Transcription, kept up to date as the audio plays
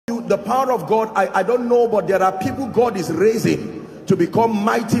the power of God, I don't know, but there are people God is raising to become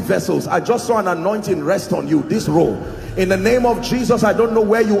mighty vessels. I just saw an anointing rest on you, this row. In the name of Jesus, I don't know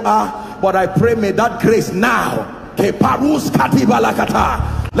where you are, but I pray may that grace now, let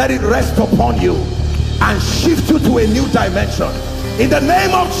it rest upon you and shift you to a new dimension. In the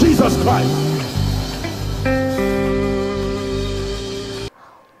name of Jesus Christ.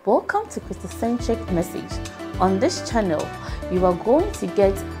 Welcome to Christocentric Message. On this channel, you are going to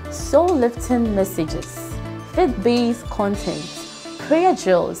get soul-lifting messages, faith-based content, prayer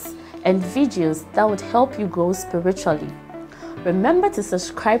drills, and videos that would help you grow spiritually. Remember to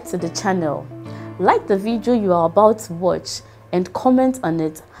subscribe to the channel, like the video you are about to watch, and comment on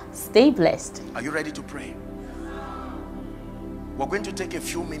it. Stay blessed. Are you ready to pray? We're going to take a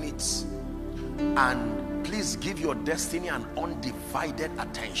few minutes, and please give your destiny an undivided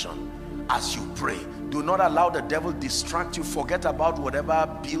attention as you pray. Do not allow the devil distract you. Forget about whatever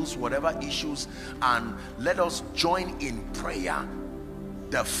bills, whatever issues, and let us join in prayer.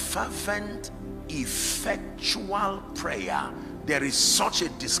 The fervent, effectual prayer. There is such a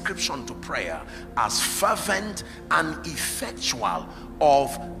description to prayer as fervent and effectual.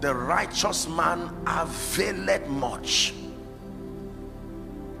 Of the righteous man availeth much.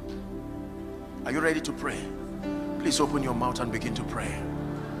 Are you ready to pray? Please open your mouth and begin to pray.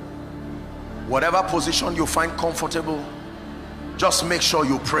 Whatever position you find comfortable, just make sure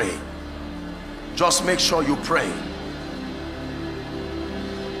you pray. Just make sure you pray.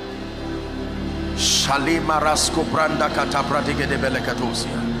 Shalima rasko branda kata pratige de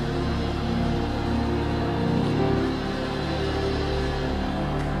belekatosia.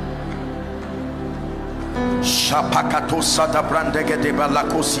 Shapakato sata brandege de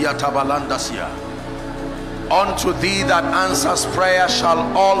balakosia tabalandasia. Unto thee that answers prayer shall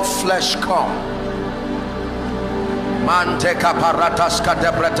all flesh come. Mante kaparatas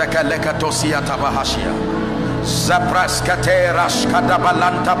kadebreteke lekatosia tabahashia. Zapraskate rashkada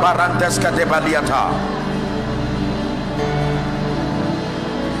balanta baranteska de baliata.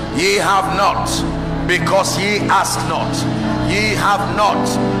 Ye have not, because ye ask not. Ye have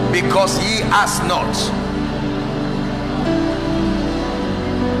not, because ye ask not.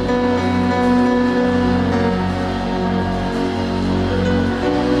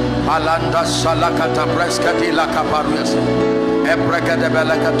 Alanda salakata breskati la kaparuas. Ebrega de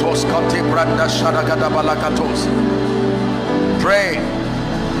belakatos koti branda shadagada balakatos. Pray.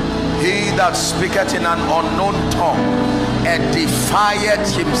 He that speaketh in an unknown tongue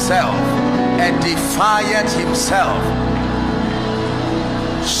edifieth himself. Edifieth himself.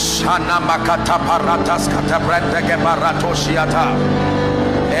 Shana makata paratas kata brandege baratoshiata.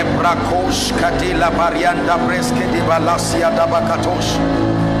 Ebrakosh katila barianda breske di balasia da bakatosh.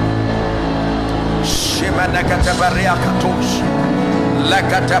 Shimenekate baria katosh.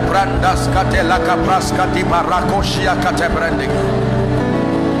 Lekate brandas kate lakapraska di barakoshia kate brandega.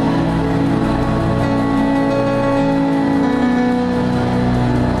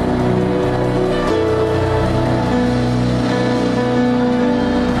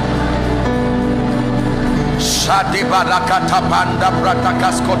 Shadi balakata banda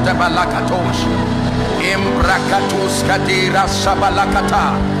bratakas kote balakatosh. Imbrakatus kadira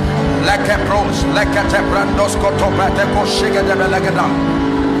shabalakata. Leke pros, lekete brandos kotopete koshiga de belegada.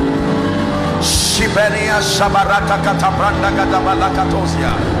 Shibenia shabarata katabranda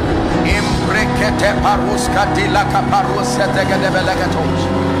gadabalakatosia. Imbrekete parus kadila kaparus setege de belegatos.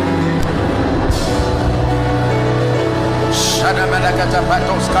 Shana belegata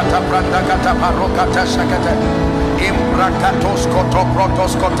patos katabranda kataparokata shakete. Imbrakatos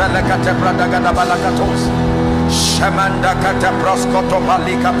kotoprotos kotelekate branda gadabalakatos. Shamanda kata proskoto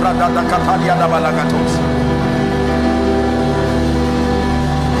balika prada da katalia da balagatos.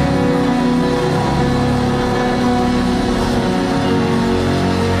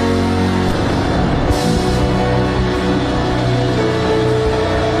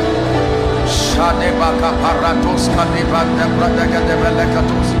 Shade baka paratos kadibanda prada de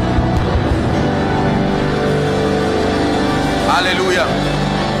belekatos. Hallelujah.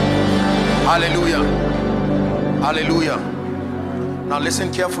 Hallelujah. Hallelujah. Now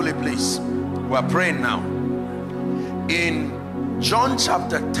listen carefully, please. We're praying now. In John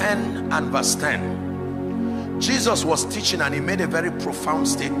chapter 10 and verse 10, Jesus was teaching and he made a very profound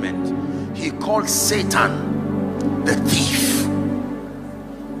statement. He called Satan the thief.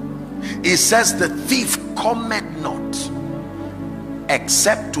 He says the thief cometh not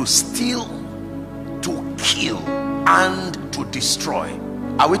except to steal, to kill, and to destroy.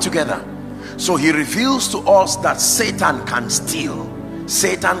 Are we together? So he reveals to us that Satan can steal,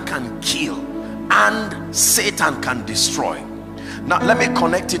 Satan can kill, and Satan can destroy. Now let me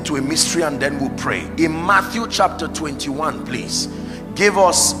connect it to a mystery and then we'll pray. In Matthew chapter 21, please give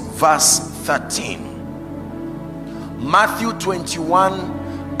us verse 13. Matthew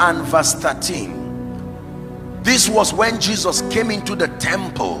 21 and verse 13. This was when Jesus came into the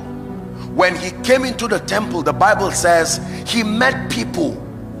temple. When he came into the temple, the Bible says he met people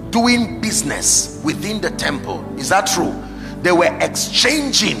doing business within the temple. Is that true? They were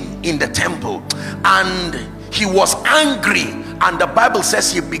exchanging in the temple, and he was angry, and the Bible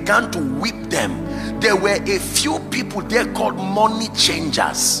says he began to whip them. There were a few people there called money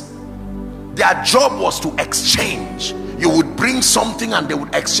changers. Their job was to exchange. You would bring something and they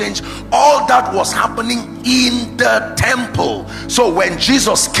would exchange. All that was happening in the temple. So when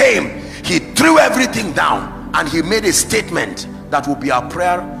Jesus came, he threw everything down and he made a statement that will be our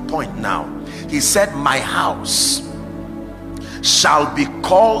prayer point now. He said, my house shall be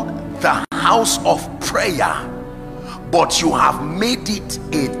called the house of prayer, but you have made it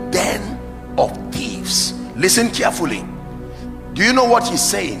a den of thieves. Listen carefully. Do you know what he's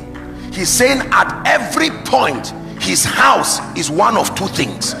saying? He's saying at every point his house is one of two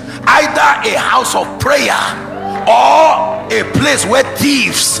things: either a house of prayer or a place where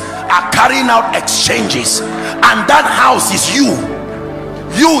thieves are carrying out exchanges. And that house is you,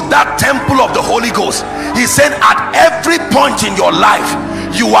 that temple of the Holy Ghost. He said at every point in your life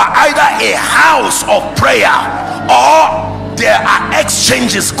you are either a house of prayer or there are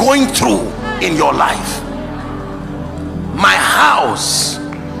exchanges going through in your life. My house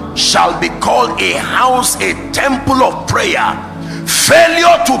shall be called a house, a temple of prayer.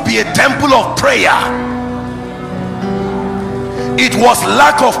 Failure to be a temple of prayer, it was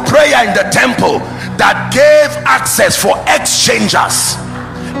lack of prayer in the temple that gave access for exchangers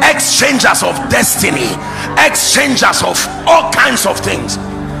of destiny, exchangers of all kinds of things.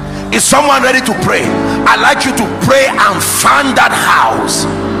 Is someone ready to pray? I'd like you to pray and fan that house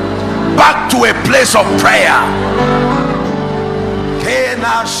back to a place of prayer.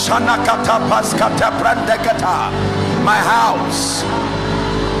 My house,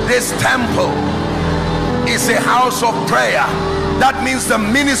 this temple, is a house of prayer. That means the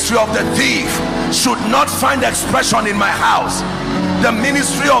ministry of the thief should not find expression in my house. The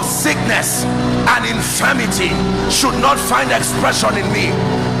ministry of sickness and infirmity should not find expression in me,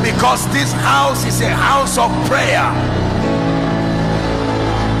 because this house is a house of prayer.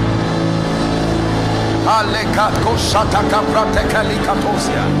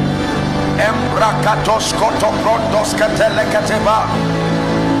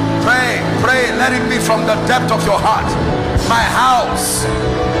 Pray, let it be from the depth of your heart. My house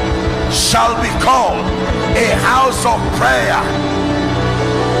shall be called a house of prayer.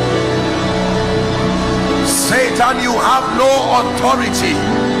 Satan, you have no authority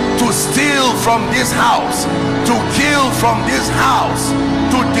to steal from this house, to kill from this house,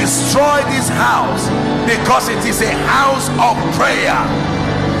 to destroy this house, because it is a house of prayer.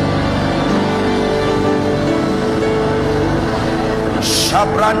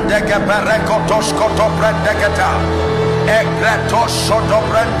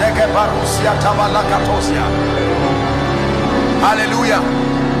 Hallelujah.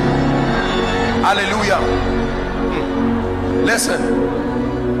 Hallelujah. Listen,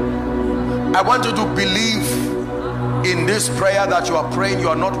 I want you to believe in this prayer that you are praying. You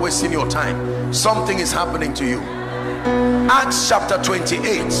are not wasting your time. Something is happening to you. Acts chapter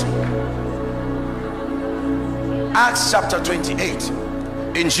 28. Acts chapter 28.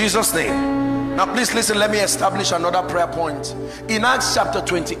 In Jesus' name. Now please listen, let me establish another prayer point. In Acts chapter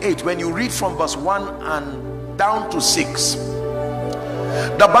 28, when you read from verse 1 and down to 6,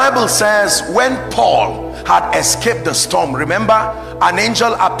 the Bible says when Paul had escaped the storm, remember, an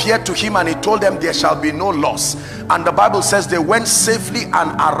angel appeared to him and he told them there shall be no loss. And the Bible says they went safely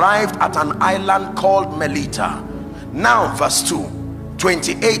and arrived at an island called Melita. Now verse 2,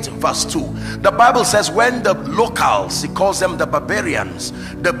 28 verse 2, the Bible says when the locals, he calls them the barbarians,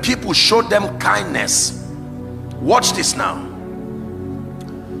 the people showed them kindness. Watch this now.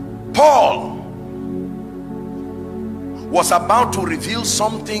 Paul was about to reveal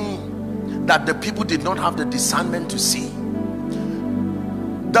something that the people did not have the discernment to see.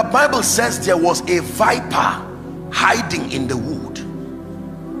 The Bible says there was a viper hiding in the wood.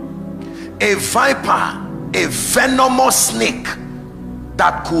 A viper, a venomous snake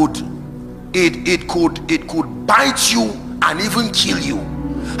that could bite you and even kill you.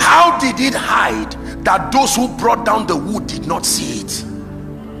 How did it hide that those who brought down the wood did not see it?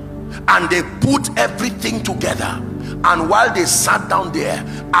 And they put everything together, and while they sat down there,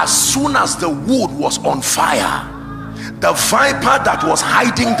 as soon as the wood was on fire, the viper that was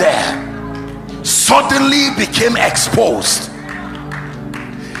hiding there suddenly became exposed.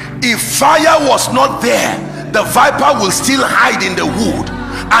 If fire was not there, the viper will still hide in the wood,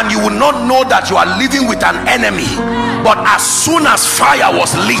 and you will not know that you are living with an enemy. But as soon as fire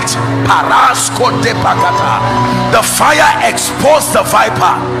was lit, the fire exposed the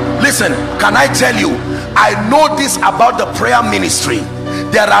viper. Listen, can I tell you, I know this about the prayer ministry.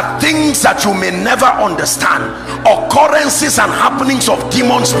 There are things that you may never understand, occurrences and happenings of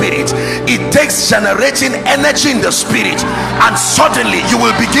demon spirits. It takes generating energy in the spirit, and suddenly you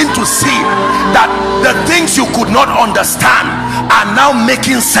will begin to see that the things you could not understand are now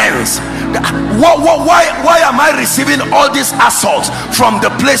making sense. Why am I receiving all these assaults from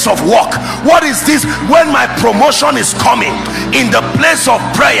the place of work? What is this? When my promotion is coming in the place of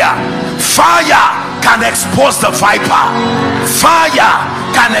prayer, fire can expose the viper. Fire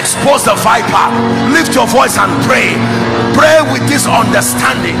can expose the viper. Lift your voice and pray. Pray with this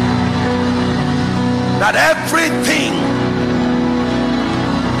understanding that everything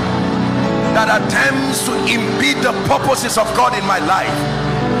that attempts to impede the purposes of God in my life,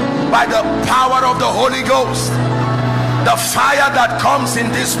 by the power of the Holy Ghost, the fire that comes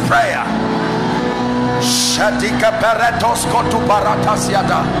in this prayer,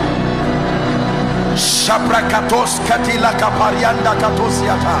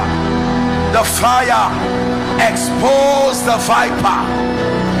 the fire expose the viper.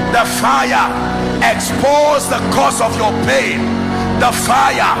 The fire expose the cause of your pain. The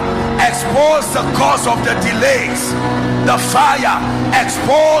fire expose the cause of the delays. The fire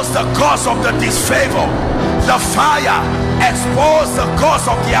expose the cause of the disfavor. The fire expose the cause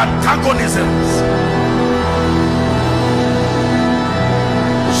of the antagonisms.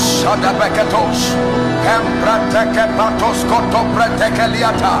 Shadabekatosh, Emprateke Patos Koto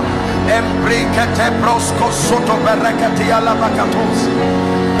Pretekeliata, Embrikete Brosco Soto Bereketia Labakatos.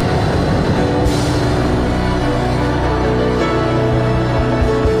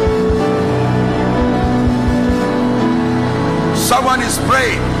 Someone is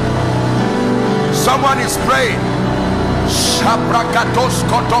praying. Someone is praying. Shabrakatos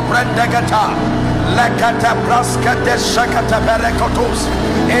Koto Prendegata. Lekata praskate shakata berekotos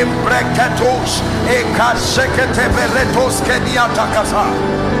embrekatos ekashekete beretos keniata kasa.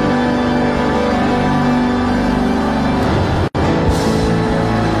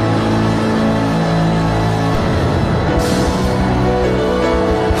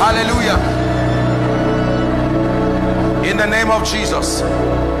 Hallelujah. In the name of Jesus,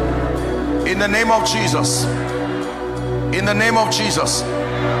 in the name of Jesus, in the name of Jesus.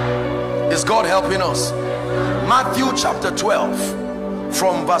 Is God helping us? Matthew chapter 12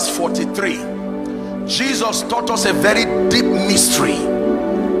 from verse 43. Jesus taught us a very deep mystery.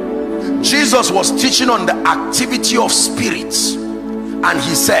 Jesus was teaching on the activity of spirits, and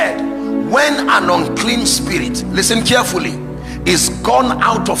he said, when an unclean spirit, listen carefully, is gone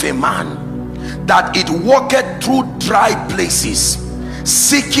out of a man, that it walketh through dry places,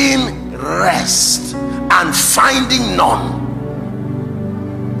 seeking rest and finding none.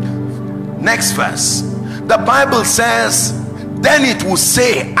 Next verse, the Bible says, then it will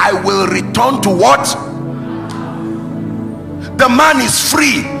say, I will return to what? The man is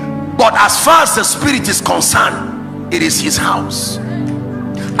free, but as far as the spirit is concerned, it is his house.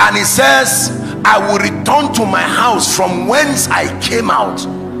 And he says, I will return to my house from whence I came out,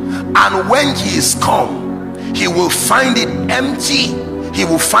 and when he is come, he will find it empty, he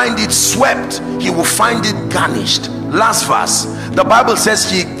will find it swept, he will find it garnished. Last verse, the Bible says,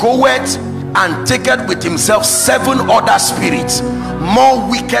 he goeth and taketh with himself 7 other spirits more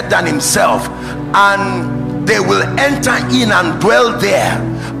wicked than himself, and they will enter in and dwell there,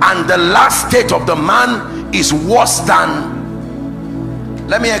 and the last state of the man is worse than.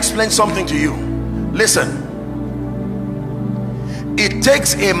 Let me explain something to you. Listen, it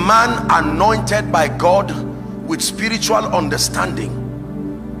takes a man anointed by God with spiritual understanding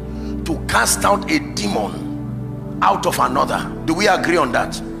to cast out a demon out of another. Do we agree on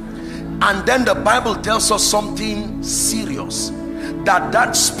that? And then the Bible tells us something serious, that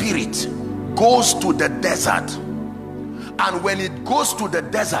that spirit goes to the desert, and when it goes to the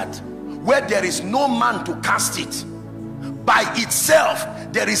desert where there is no man to cast it, by itself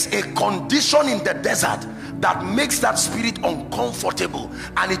there is a condition in the desert that makes that spirit uncomfortable,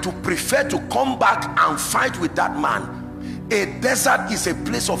 and it will prefer to come back and fight with that man. A desert is a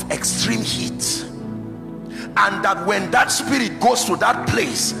place of extreme heat, and that when that spirit goes to that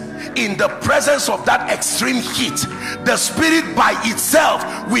place, in the presence of that extreme heat, the spirit by itself,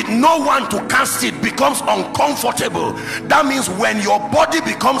 with no one to cast it, becomes uncomfortable. That means when your body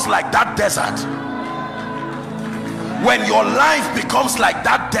becomes like that desert, When your life becomes like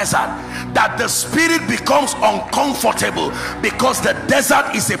that desert, that the spirit becomes uncomfortable, because the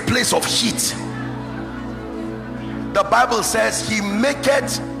desert is a place of heat. The Bible says he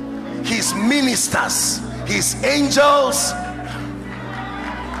maketh his ministers, his angels,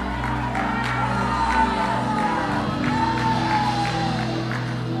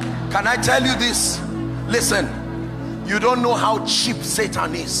 can I tell you this? Listen, you don't know how cheap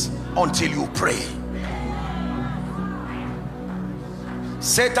Satan is until you pray.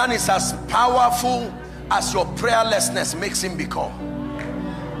 Satan is as powerful as your prayerlessness makes him become.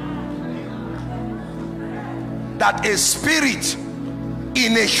 That a spirit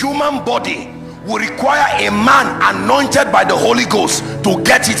in a human body will require a man anointed by the Holy Ghost to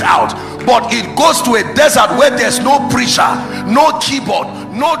get it out, but it goes to a desert where there's no preacher, no keyboard,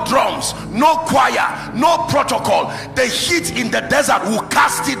 no drums, no choir, no protocol. The heat in the desert will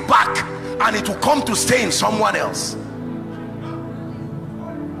cast it back and it will come to stay in someone else.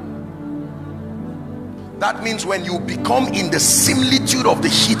 That means when you become in the similitude of the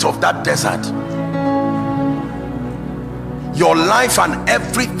heat of that desert, your life and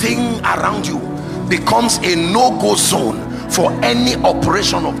everything around you becomes a no-go zone for any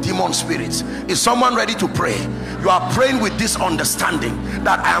operation of demon spirits. Is someone ready to pray? You are praying with this understanding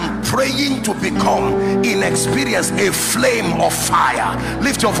that I am praying to become, in experience, a flame of fire.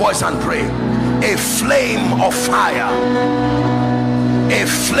 Lift your voice and pray. A flame of fire. A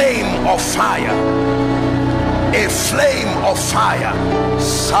flame of fire. A flame of fire.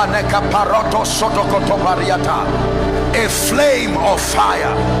 A flame of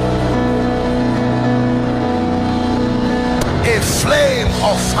fire. A flame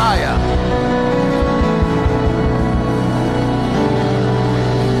of fire.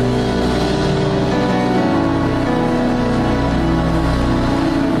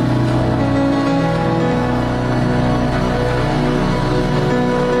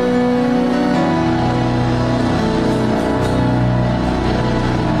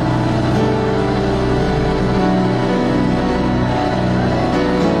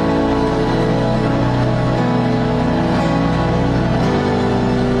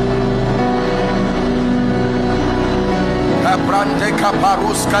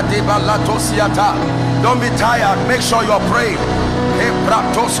 Don't be tired, make sure you're praying.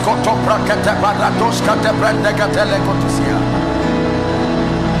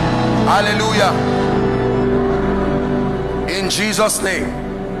 Hallelujah. In Jesus' name.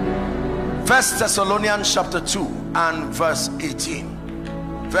 1 Thessalonians chapter 2 and verse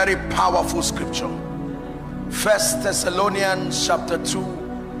 18. Very powerful scripture. 1 Thessalonians chapter 2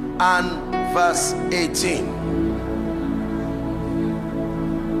 and verse 18.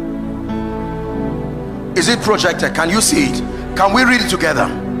 Is it projected? Can you see it? Can we read it together?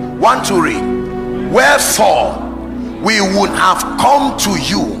 1, 2, read. Wherefore we would have come to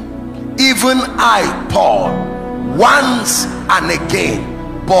you, even I, Paul, once and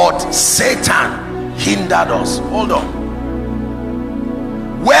again, but Satan hindered us. Hold on.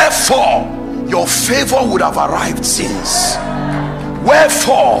 Wherefore your favor would have arrived since.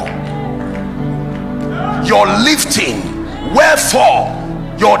 Wherefore your lifting, wherefore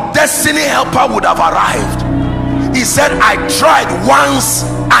your destiny helper would have arrived. He said, I tried once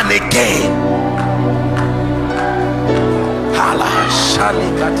and again.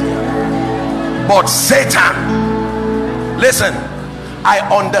 But Satan, listen, I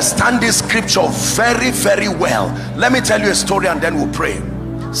understand this scripture very, very well. Let me tell you a story and then we'll pray.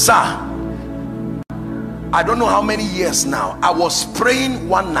 Sir, I don't know how many years now, I was praying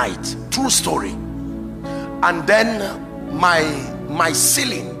one night, true story, and then my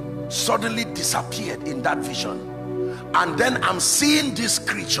ceiling suddenly disappeared in that vision, and then I'm seeing this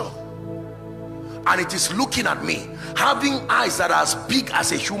creature and it is looking at me, having eyes that are as big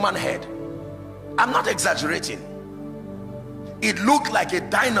as a human head. I'm not exaggerating. It looked like a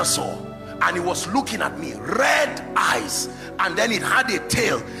dinosaur and it was looking at me, red eyes, and then it had a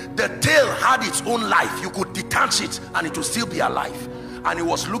tail. The tail had its own life. You could detach it and it would still be alive. And he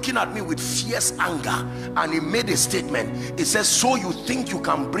was looking at me with fierce anger, and he made a statement. He says, so you think you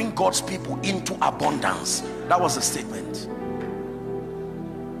can bring God's people into abundance? That was the statement.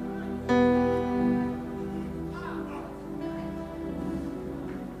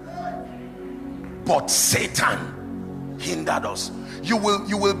 But Satan hindered us. You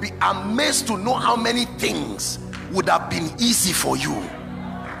will be amazed to know how many things would have been easy for you,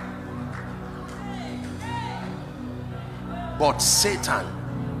 but Satan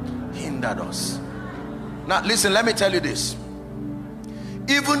hindered us. Now listen, let me tell you this.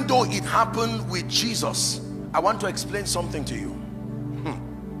 Even though it happened with Jesus, I want to explain something to you.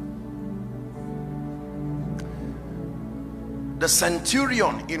 The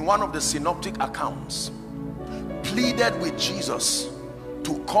centurion in one of the synoptic accounts pleaded with Jesus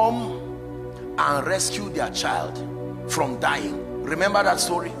to come and rescue their child from dying. Remember that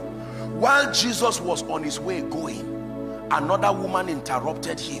story? While Jesus was on his way going, another woman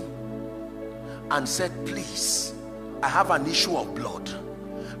interrupted him and said, please, I have an issue of blood.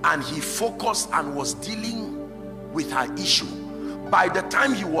 And he focused and was dealing with her issue. By the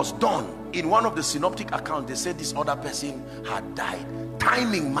time he was done, in one of the synoptic accounts, they said this other person had died.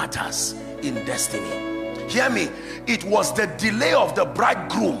 Timing matters in destiny. Hear me, it was the delay of the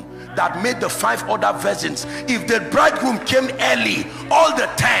bridegroom that made the 5 other virgins. If the bridegroom came early, all the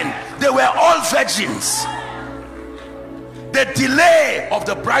 10, they were all virgins. The delay of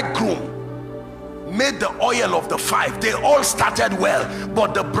the bridegroom made the oil of the 5. They all started well,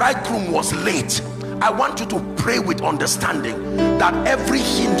 but the bridegroom was late. I want you to pray with understanding that every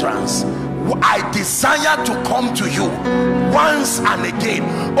hindrance, I desire to come to you once and again.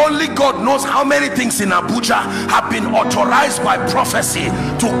 Only God knows how many things in Abuja have been authorized by prophecy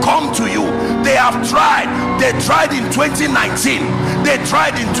to come to you. They have tried. They tried in 2019. They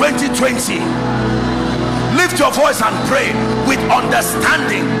tried in 2020. Lift your voice and pray with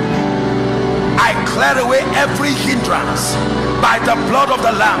understanding. I clear away every hindrance by the blood of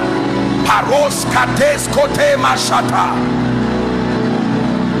the Lamb. Paros kates kote mashata.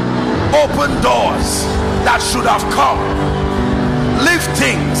 Open doors that should have come.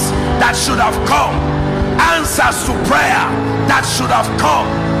 Liftings that should have come. Answers to prayer that should have come.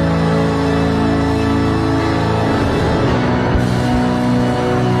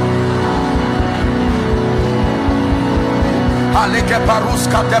 Alike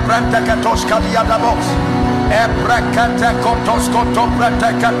paruska te brente ketoska diadamos. Ebrekete kotos koto brente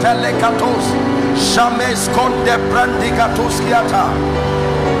ketele katos. Shames konde brandi katoskiata.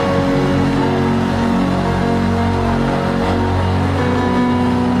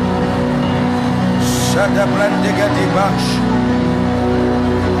 Shade brandi gedibash.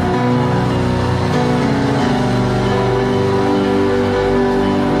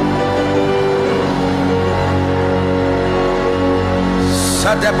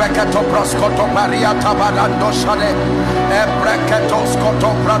 Sadebekato praskoto Maria tabarando shade ebrekato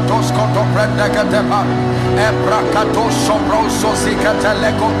skoto pratos koto prendekateba ebrakato sobroso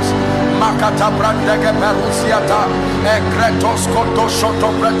sikatelekos makata brandeke perusiata ekretos koto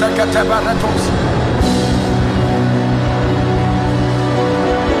shoto prendekatebaretos.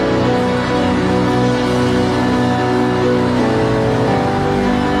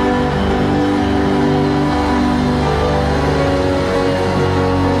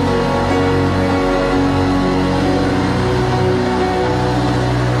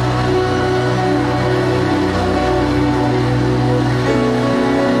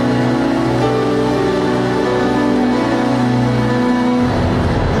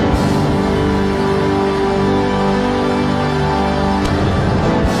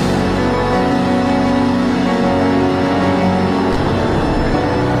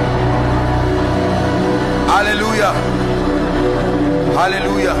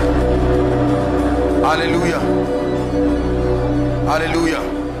 Hallelujah. Hallelujah. Hallelujah.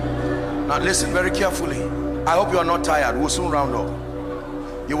 Now listen very carefully. I hope you are not tired. We'll soon round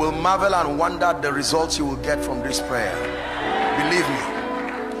up. You will marvel and wonder at the results you will get from this prayer. Believe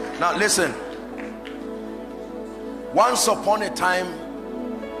me. Now listen. Once upon a time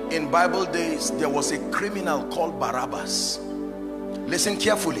in Bible days, there was a criminal called Barabbas. Listen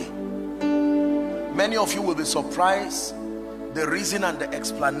carefully. Many of you will be surprised the reason and the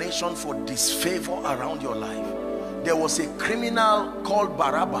explanation for disfavor around your life. There was a criminal called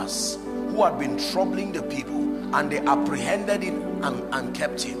Barabbas who had been troubling the people, and they apprehended him and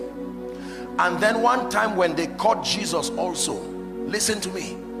kept him. And then one time when they caught Jesus also, listen to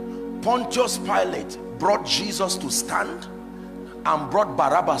me, Pontius Pilate brought Jesus to stand and brought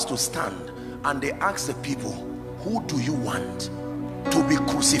Barabbas to stand, and they asked the people, who do you want to be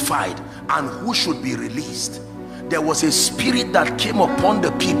crucified and who should be released? There was a spirit that came upon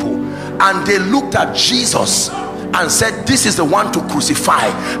the people, and they looked at Jesus and said, this is the one to crucify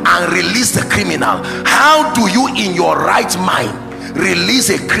and release the criminal. How do you in your right mind release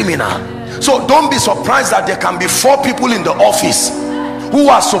a criminal? So don't be surprised that there can be 4 people in the office who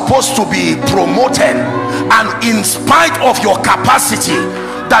are supposed to be promoted, and in spite of your capacity,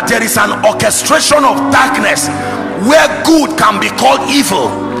 that there is an orchestration of darkness where good can be called evil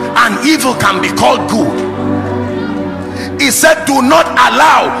and evil can be called good. He said, do not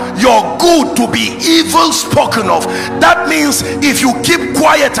allow your good to be evil spoken of. That means if you keep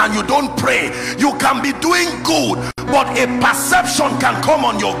quiet and you don't pray, you can be doing good, but a perception can come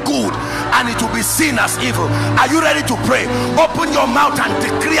on your good and it will be seen as evil. Are you ready to pray? Open your mouth and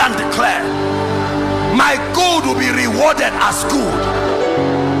decree and declare, my good will be rewarded as good.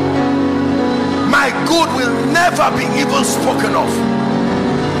 My good will never be evil spoken of.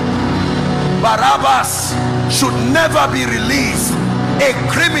 Barabbas should never be released, a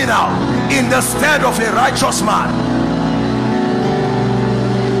criminal in the stead of a righteous man.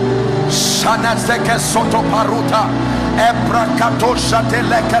 Shanazeke soto paruta, ebrakatosha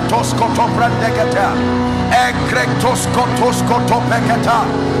telekatos koto brandegeta, ekrektos kotos koto peketa,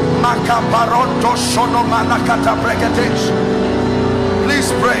 makabaronto shono manakata bregetesh.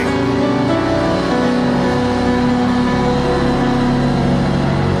 Please pray.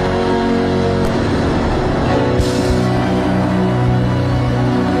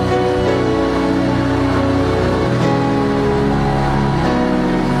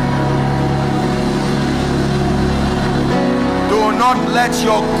 Let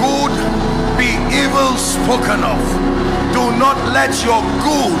your good be evil spoken of. Do not let your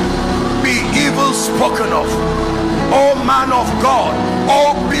good be evil spoken of. Oh man of God,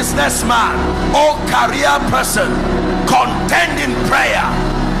 oh businessman, oh career person, contend in prayer.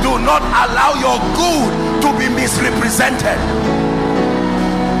 Do not allow your good to be misrepresented.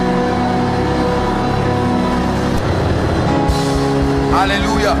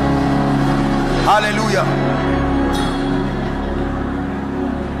 Hallelujah. Hallelujah.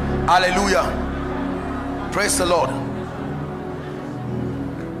 Hallelujah. Praise the Lord.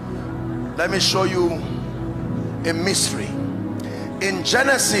 Let me show you a mystery. In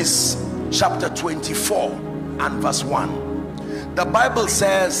Genesis chapter 24 and verse 1, the Bible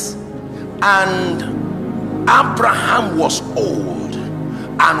says, and Abraham was old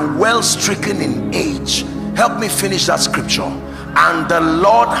and well stricken in age. Help me finish that scripture. And the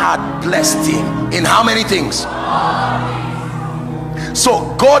Lord had blessed him in how many things?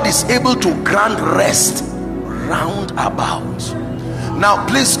 So God is able to grant rest round about. Now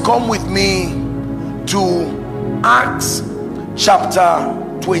please come with me to Acts chapter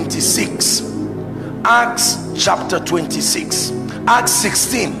 26. Acts chapter 26. Acts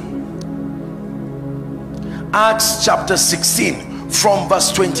 16. Acts chapter 16 from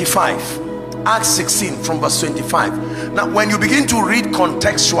verse 25. Acts 16 from verse 25. Now when you begin to read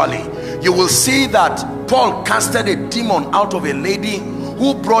contextually, you will see that Paul casted a demon out of a lady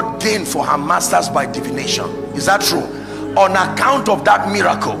who brought gain for her masters by divination. Is that true? On account of that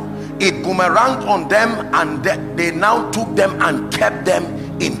miracle, it boomeranged on them, and they now took them and kept them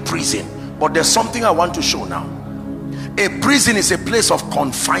in prison. But there's something I want to show now. A prison is a place of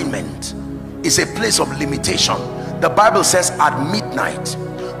confinement. It's a place of limitation. The Bible says at midnight,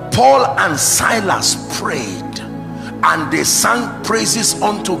 Paul and Silas prayed and they sang praises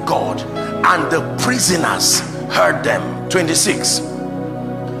unto God, and the prisoners heard them. 26.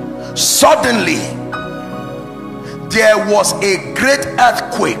 Suddenly there was a great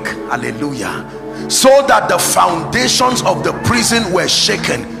earthquake, hallelujah, so that the foundations of the prison were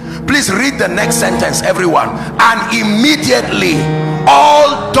shaken. Please read the next sentence, everyone. And immediately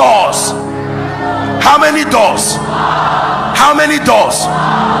all doors, how many doors? How many doors?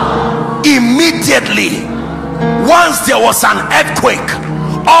 Immediately, once there was an earthquake,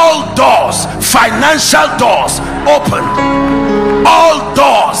 all doors, financial doors opened. All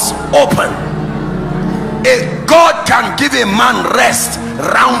doors open. God can give a man rest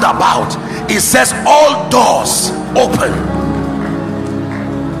round about. It says all doors open.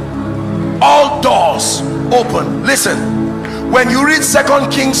 All doors open. Listen, when you read 2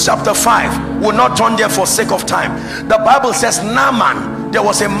 Kings chapter 5, we'll not turn there for sake of time. The Bible says Naaman, there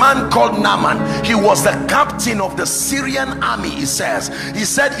was a man called Naaman. He was the captain of the Syrian army. He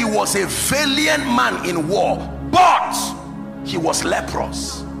said he was a valiant man in war, but he was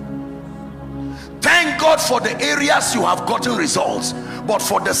leprous. Thank God for the areas you have gotten results, but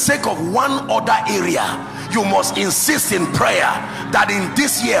for the sake of one other area, you must insist in prayer that in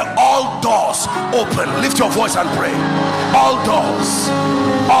this year all doors open. Lift your voice and pray. All doors,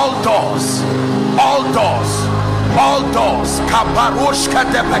 all doors, all doors, all doors. Kabaroshka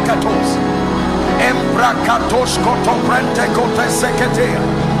de pekatos, embrakatosh kotoprente koteseketea.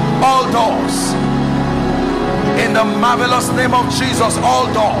 All doors, in the marvelous name of Jesus. All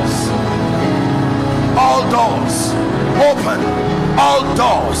doors, all doors open. All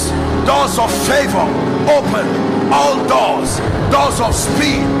doors, doors of favor open. All doors, doors of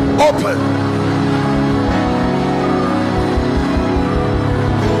speed open.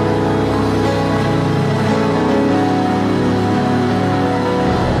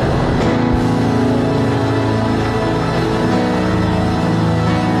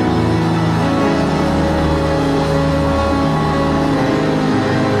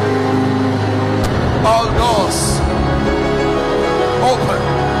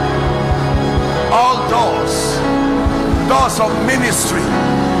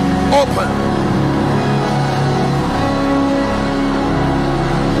 open.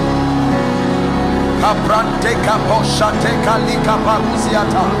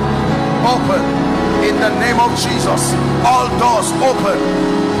 Open in the name of Jesus. All doors open.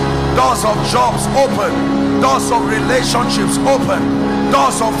 Doors of jobs open. Doors of relationships open.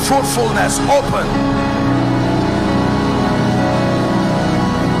 Doors of fruitfulness open.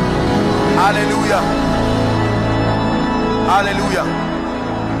 Hallelujah. Hallelujah.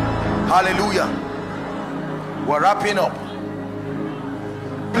 Hallelujah. We're wrapping up.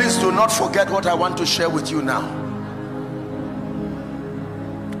 Please do not forget what I want to share with you now.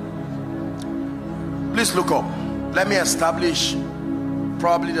 Please look up. Let me establish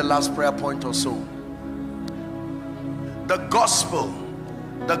probably the last prayer point or so. The gospel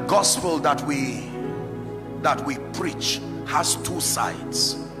that we preach has two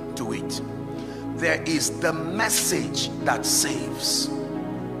sides to it. There is the message that saves.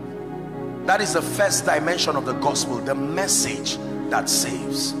 That is the first dimension of the gospel, the message that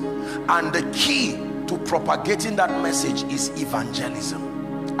saves. And the key to propagating that message is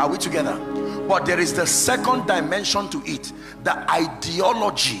evangelism. Are we together? But there is the second dimension to it, the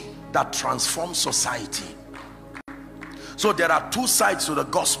ideology that transforms society. So there are two sides to the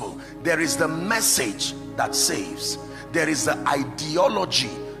gospel. There is the message that saves. There is the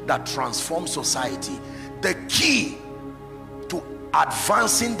ideology that transforms society. The key to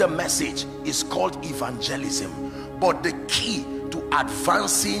advancing the message is called evangelism, but the key to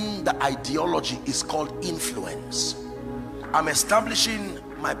advancing the ideology is called influence. I'm establishing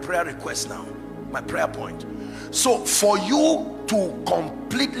my prayer request now, my prayer point. So for you to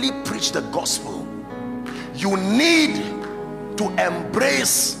completely preach the gospel, you need to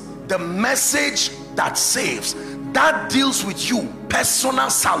embrace the message that saves. That deals with you, personal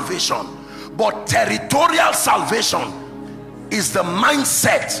salvation. But territorial salvation is the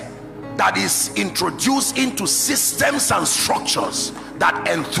mindset that is introduced into systems and structures that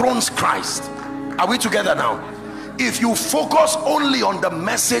enthrones Christ. Are we together now? If you focus only on the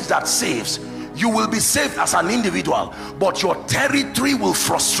message that saves, you will be saved as an individual, but your territory will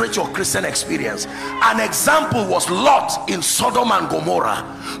frustrate your Christian experience. An example was Lot in Sodom and Gomorrah.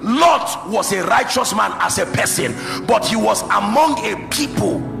 Lot was a righteous man as a person, but he was among a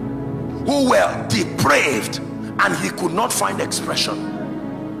people who were depraved and he could not find expression.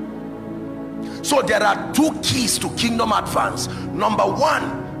 So there are two keys to kingdom advance. Number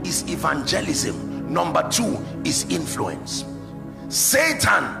one is evangelism. Number two is influence.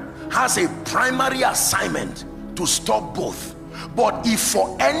 Satan has a primary assignment to stop both. But if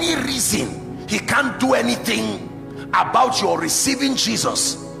for any reason he can't do anything about your receiving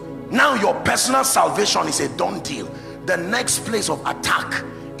Jesus, now your personal salvation is a done deal. The next place of attack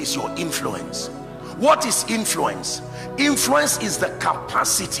is your influence. What is influence? Influence is the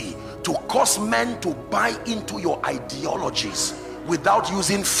capacity to cause men to buy into your ideologies without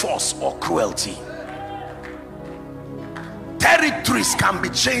using force or cruelty. Territories can be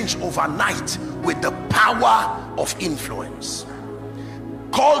changed overnight with the power of influence.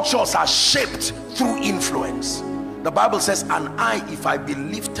 Cultures are shaped through influence. The Bible says, and I, if I be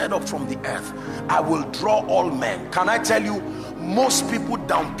lifted up from the earth, I will draw all men. Can I tell you, most people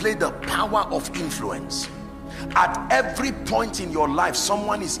downplay the power of influence. At every point in your life,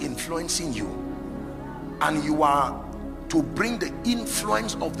 someone is influencing you, and you are to bring the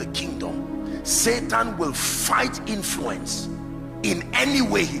influence of the kingdom. Satan will fight influence in any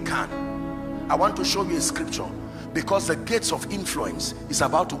way he can. I want to show you a scripture, because the gates of influence is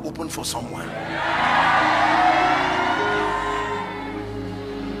about to open for someone.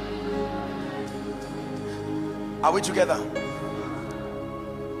 Are we together?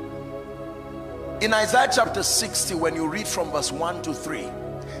 In Isaiah chapter 60, when you read from verse 1 to 3,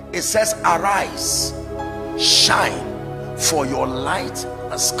 it says, arise, shine, for your light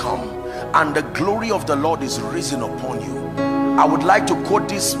has come, and the glory of the Lord is risen upon you. I would like to quote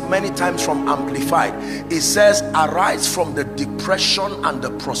this many times from Amplified. It says, arise from the depression and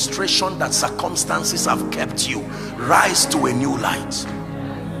the prostration that circumstances have kept you. Rise to a new light.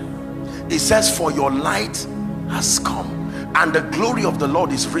 It says, for your light has come, and the glory of the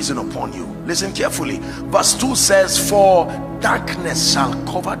Lord is risen upon you. Listen carefully. Verse 2 says, for darkness shall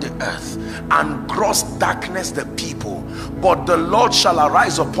cover the earth, and gross darkness the people, but the Lord shall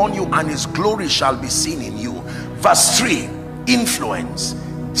arise upon you, and his glory shall be seen in you. Verse 3, influence.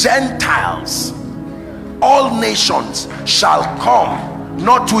 Gentiles, all nations shall come,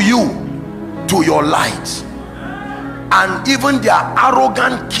 not to you, to your light. And even their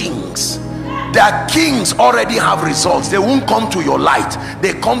arrogant kings, their kings already have results. They won't come to your light,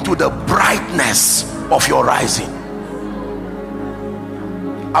 they come to the brightness of your rising.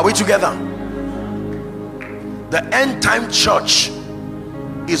 Are we together? The end time church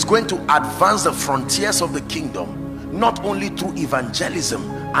is going to advance the frontiers of the kingdom, not only through evangelism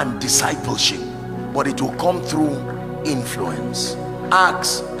and discipleship, but it will come through influence.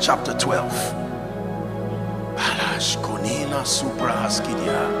 Acts chapter 12.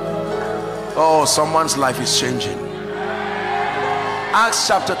 Oh, someone's life is changing. Acts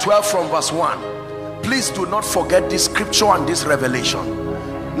chapter 12 from verse 1. Please do not forget this scripture and this revelation.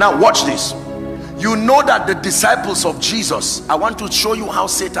 Now watch this. You know that the disciples of Jesus, I want to show you how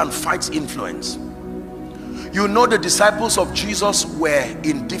Satan fights influence. You know the disciples of Jesus were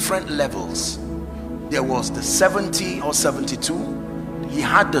in different levels. There was the 70 or 72. He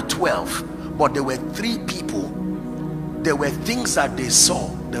had the 12, but there were 3 people. There were things that they saw,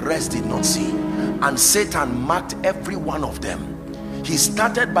 the rest did not see, and Satan marked every one of them. He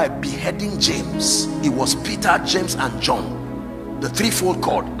started by beheading James. It was Peter, James and John, the threefold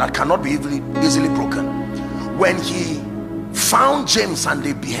cord that cannot be easily broken. When he found James and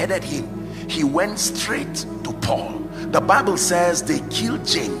they beheaded him, he went straight to Paul. The Bible says they killed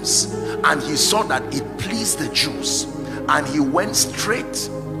James and he saw that it pleased the Jews, and he went straight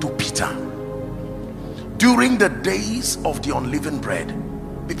to Peter. During the days of the unleavened bread,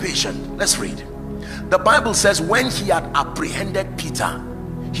 be patient, let's read. The Bible says when he had apprehended Peter,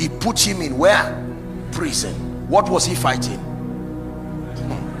 he put him in where? Prison. What was he fighting?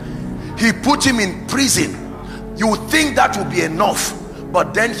 He put him in prison. You would think that would be enough,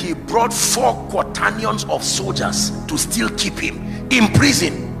 but then he brought 4 quaternions of soldiers to still keep him in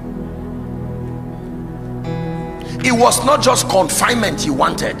prison. It was not just confinement he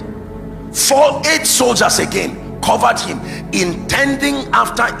wanted. 8 soldiers again covered him, intending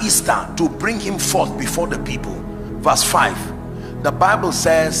after Easter to bring him forth before the people. Verse 5, the Bible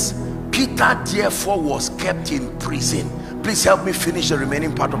says Peter therefore was kept in prison. Please help me finish the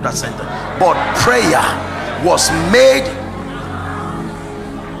remaining part of that sentence. But prayer was made.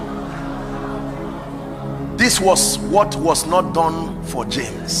 This was what was not done for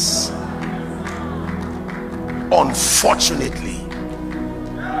James. Unfortunately,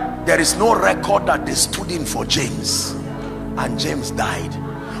 there is no record that they stood in for James, and James died.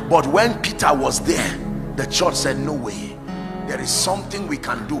 But when Peter was there, the church said, no way, there is something we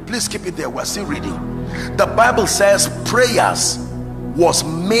can do. Please keep it there, we're still reading. The Bible says prayers was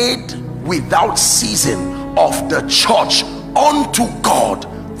made without ceasing of the church unto God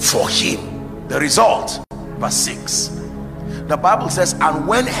for him. The result, verse 6, the Bible says, and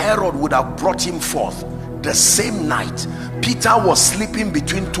when Herod would have brought him forth the same night, Peter was sleeping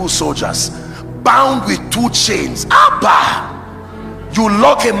between 2 soldiers, bound with 2 chains. Abba, you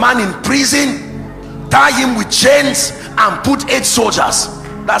lock a man in prison, tie him with chains, and put 8 soldiers.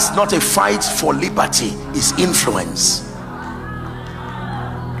 That's not a fight for liberty, it's influence.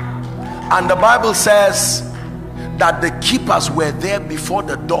 And the Bible says that the keepers were there before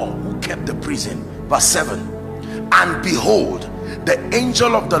the door who kept the prison. Verse 7, and behold, the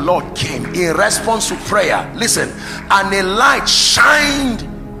angel of the Lord came in response to prayer. Listen, and a light shined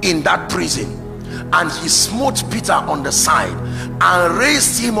in that prison, and he smote Peter on the side and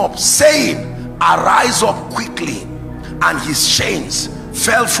raised him up, saying, arise up quickly. And his chains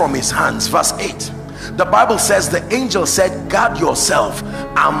fell from his hands. Verse 8, the Bible says the angel said, guard yourself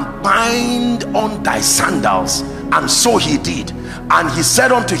and bind on thy sandals. And so he did. And he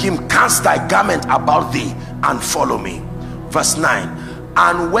said unto him, cast thy garment about thee and follow me. Verse 9,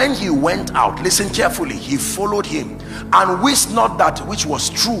 and when he went out, listen carefully, he followed him, and wist not that which was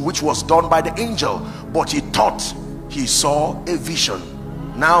true, which was done by the angel, but he thought he saw a vision.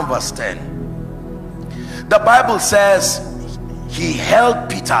 Now verse 10, the Bible says he held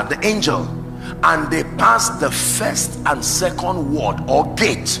Peter, the angel, and they passed the first and second ward or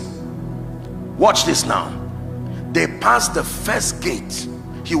gate. Watch this now. They passed the first gate.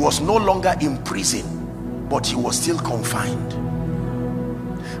 He was no longer in prison, but he was still confined.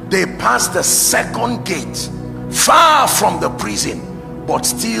 They passed the second gate, far from the prison, but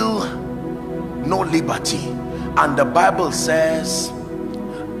still no liberty. And the Bible says,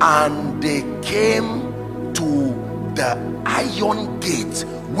 and they came to the iron gate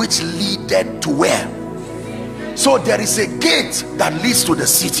which leaded to where? So there is a gate that leads to the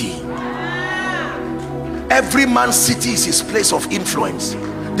city. Every man's city is his place of influence.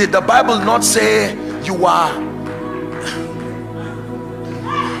 Did the Bible not say you are?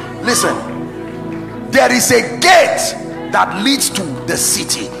 Listen, there is a gate that leads to the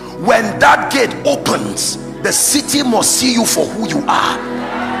city. When that gate opens, the city must see you for who you are,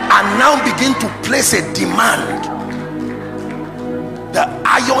 and now begin to place a demand. The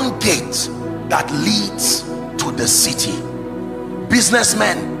iron gate that leads to the city.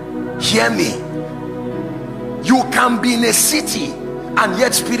 businessmen, hear me. You can be in a city and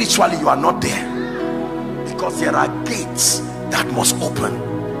yet spiritually you are not there, because there are gates that must open.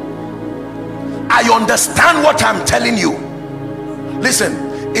 I understand what I'm telling you. Listen,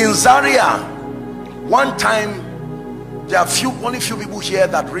 in Zaria, one time, there are only few people here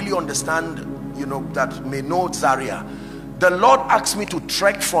that really understand, you know, that may know Zaria. The Lord asked me to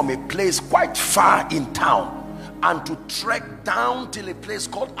trek from a place quite far in town and to trek down till a place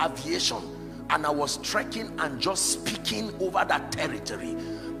called Aviation, and I was trekking and just speaking over that territory,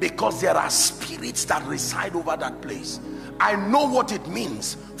 because there are spirits that reside over that place. I know what it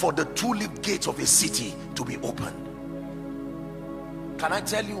means for the two-leaf gates of a city to be opened. Can I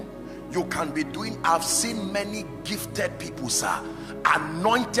tell you, you can be doing, I've seen many gifted people, sir,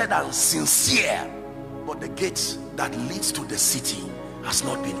 anointed and sincere, but the gates that leads to the city has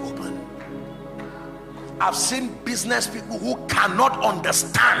not been opened. I've seen business people who cannot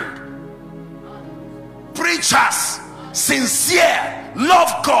understand, preachers, sincere,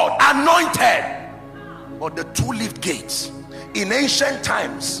 love God, anointed, but the two-leaf gates. In ancient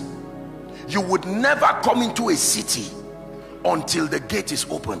times, you would never come into a city until the gate is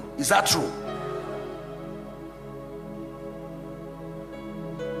open. Is that true?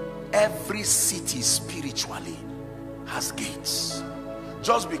 Every city spiritually has gates.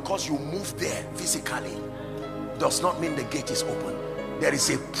 Just because you move there physically does not mean the gate is open. There is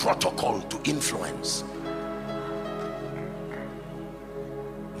a protocol to influence.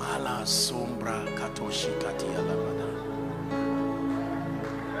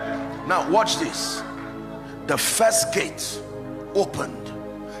 Now watch this. The first gate opened,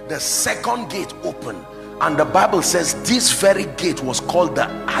 the second gate opened, and the Bible says this very gate was called the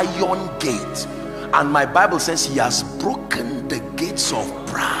Iron Gate. And my Bible says he has broken the gates of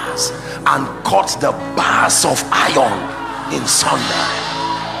brass and cut the bars of iron in sunder.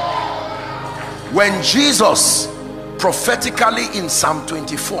 When Jesus prophetically in Psalm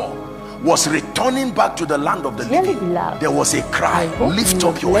 24 was returning back to the land of the living, there was a cry, lift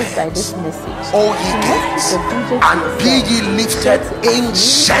up your heads, O ye gates, and be ye lifted,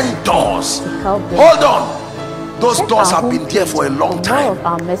 ancient doors. Hold on. Those doors have been there for a long time.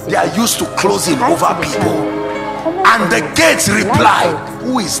 They are used to closing over people. And the gates replied,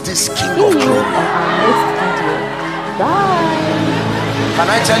 who is this King of glory? Can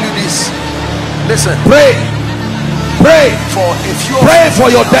I tell you this? Listen, pray for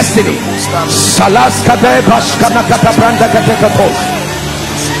your destiny.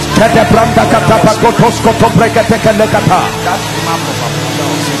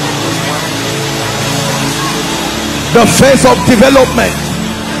 The phase of development.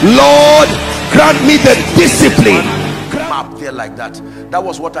 Lord, grant me the discipline. Map there like that. That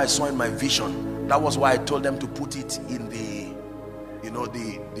was what I saw in my vision. That was why I told them to put it in the, you know,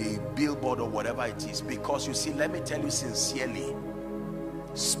 the billboard or whatever it is. Because you see, let me tell you sincerely,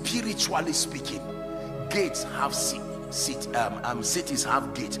 spiritually speaking, gates have cities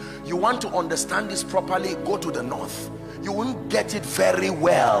have gates. You want to understand this properly, go to the north. You won't get it very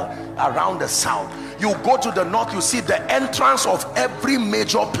well around the south. You go to the north, you see the entrance of every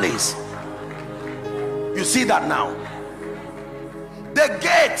major place. You see that now. The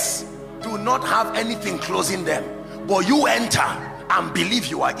gates do not have anything closing them, but you enter and believe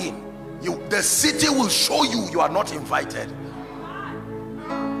you are in. The city will show you you are not invited.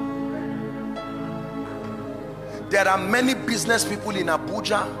 There are many business people in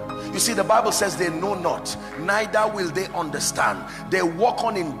Abuja. You see, the Bible says they know not, neither will they understand. They walk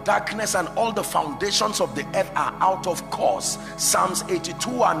on in darkness, and all the foundations of the earth are out of course. Psalms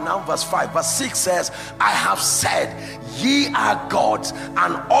 82 and now verse 5. Verse 6 says, I have said, ye are gods,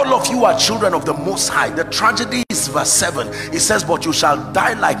 and all of you are children of the Most High. The tragedy is verse 7. It says, but you shall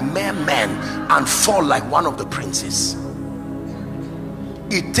die like mere men and fall like one of the princes.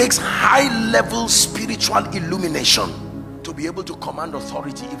 It takes high level spiritual illumination to be able to command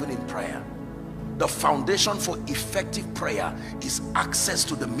authority even in prayer. The foundation for effective prayer is access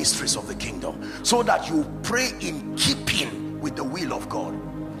to the mysteries of the kingdom, so that you pray in keeping with the will of God.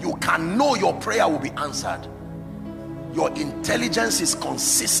 You can know your prayer will be answered. Your intelligence is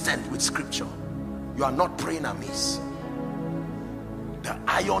consistent with scripture. You are not praying amiss. The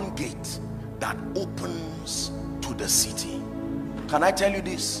iron gate that opens to the city. Can I tell you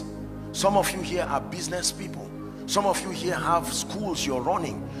this? Some of you here are business people. Some of you here have schools you're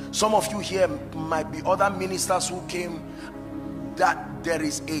running. Some of you here might be other ministers who came. That there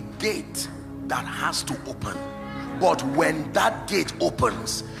is a gate that has to open. But when that gate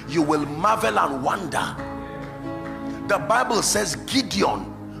opens, you will marvel and wonder. The Bible says Gideon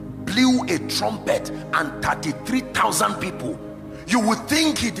blew a trumpet and 33,000 people. You would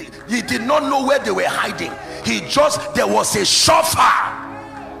think he did not know where they were hiding. There was a shofar.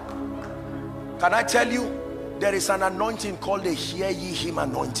 Can I tell you, there is an anointing called the hear ye him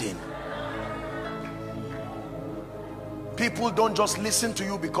anointing. People don't just listen to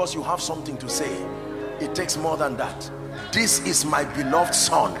you because you have something to say. It takes more than that. This is my beloved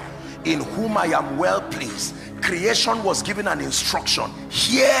son, in whom I am well pleased. Creation was given an instruction: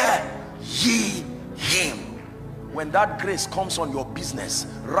 hear ye him. When that grace comes on your business,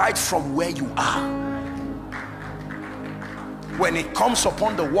 right from where you are, when it comes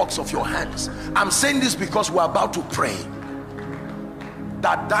upon the works of your hands, I'm saying this because we're about to pray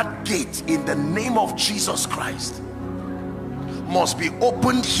that gate in the name of Jesus Christ must be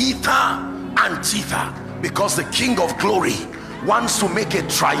opened hither and thither, because the King of Glory wants to make a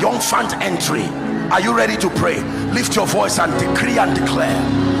triumphant entry. Are you ready to pray? Lift your voice and decree and declare.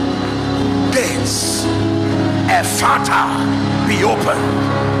 Gates, Ephata, be open.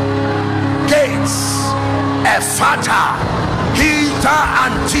 Gates, Ephata, hither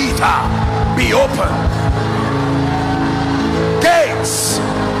and thither, be open. Gates,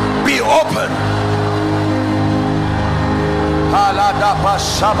 be open.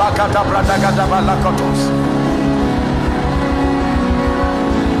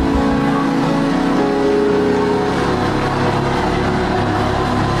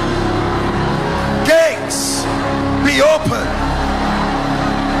 Gates, be open.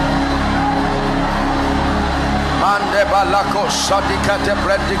 Ande balako shadikate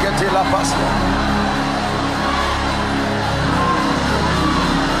predicate la pasta.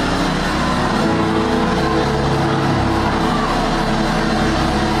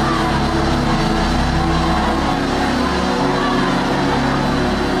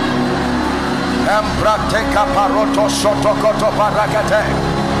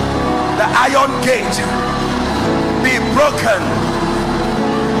 The iron gate be broken,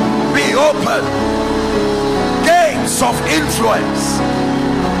 be open. Gates of influence,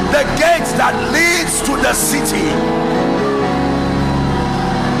 the gates that leads to the city,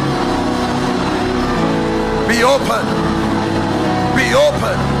 be open, be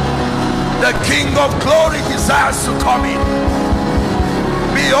open. The King of Glory desires to come in.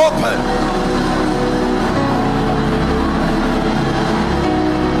 Be open.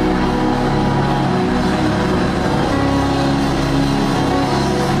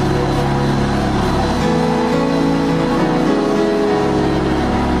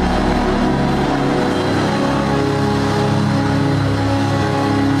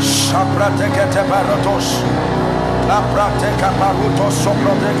 Pratekete baratos, la prateka barutos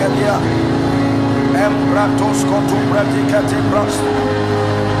soprotekedia, embratos kotum pratikete pras,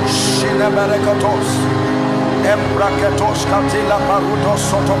 shineberekotos, embraketos katila barutos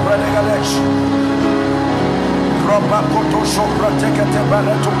sotopredegadesh, robakotos soprotekete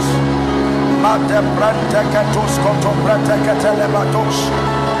baratos, mate prateketos kotum pratekete lebatos.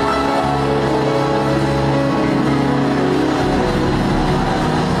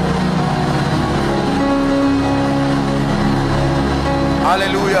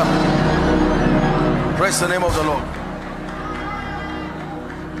 Hallelujah. Praise the name of the Lord.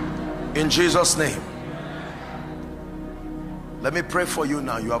 In Jesus' name. Let me pray for you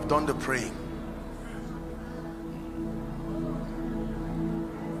now. You have done the praying.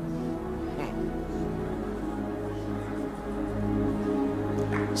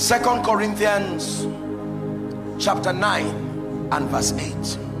 Second Corinthians chapter 9 and verse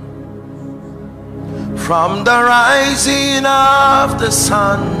 8. From the rising of the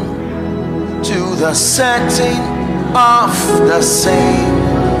sun to the setting of the same,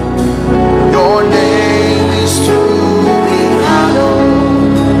 your name is to be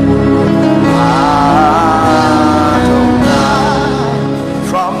hallowed, Adonai.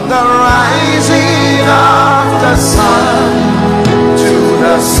 From the rising of the sun to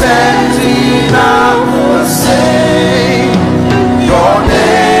the setting of the same, your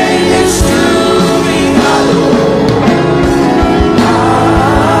name is to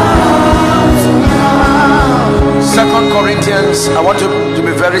 2 Corinthians, I want you to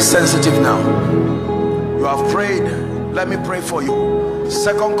be very sensitive now. You have prayed. Let me pray for you.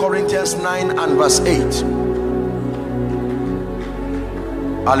 2 Corinthians 9 and verse 8.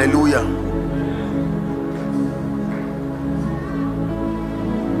 Hallelujah.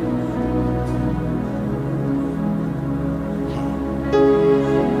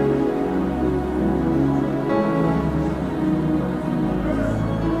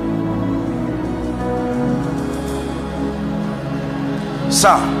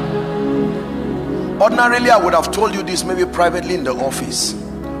 Sir, ordinarily I would have told you this maybe privately in the office,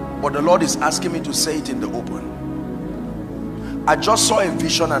 but the Lord is asking me to say it in the open. I just saw a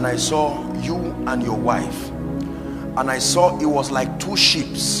vision, and I saw you and your wife, and I saw it was like two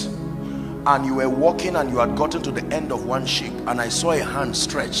ships, and you were walking and you had gotten to the end of one ship, and I saw a hand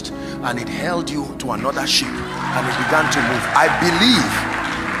stretched and it held you to another ship and it began to move. I believe,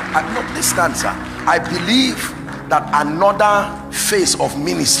 not this answer, I believe that another phase of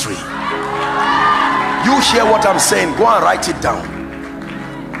ministry, you hear what I'm saying, go and write it down.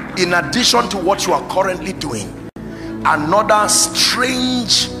 In addition to what you are currently doing, another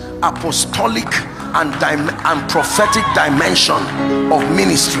strange apostolic and prophetic dimension of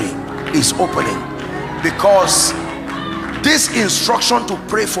ministry is opening, because this instruction to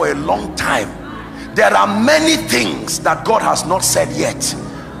pray for a long time, there are many things that God has not said yet,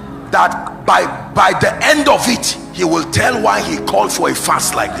 that by the end of it he will tell why he called for a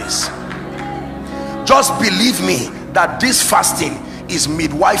fast like this. Just believe me that this fasting is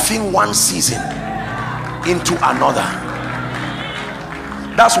midwifing one season into another.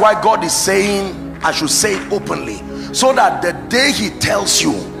 That's why God is saying I should say it openly, so that the day he tells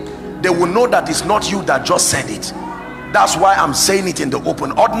you, they will know that it's not you that just said it. That's why I'm saying it in the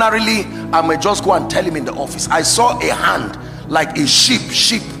open. Ordinarily, I may just go and tell him in the office. I saw a hand like a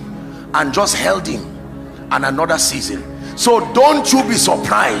sheep, and just held him, and another season. So don't you be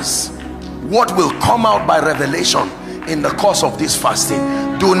surprised what will come out by revelation in the course of this fasting.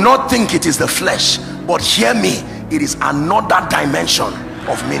 Do not think it is the flesh, but hear me, it is another dimension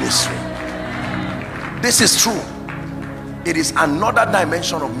of ministry. This is true. It is another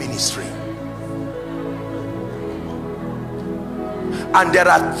dimension of ministry. And there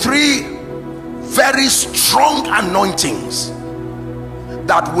are three very strong anointings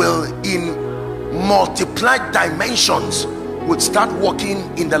that will, in multiplied dimensions, would start working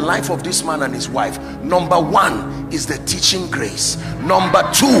in the life of this man and his wife. Number one is the teaching grace. Number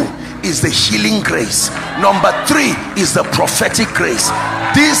two is the healing grace. Number three is the prophetic grace.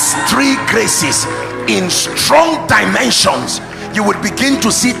 These three graces in strong dimensions, you would begin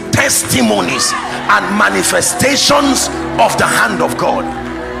to see testimonies and manifestations of the hand of God.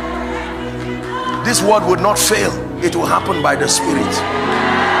 This word would not fail. It will happen by the Spirit.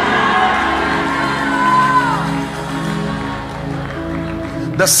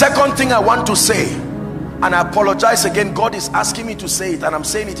 The second thing I want to say, and I apologize again, God is asking me to say it, and I'm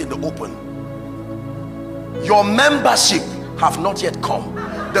saying it in the open. Your membership have not yet come.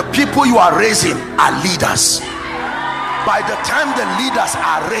 The people you are raising are leaders. By the time the leaders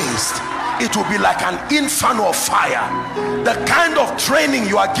are raised, it will be like an inferno of fire. The kind of training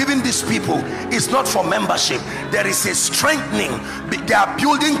you are giving these people is not for membership. There is a strengthening. They are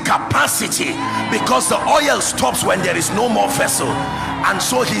building capacity, because the oil stops when there is no more vessel. And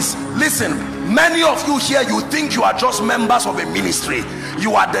so listen, many of you here, you think you are just members of a ministry.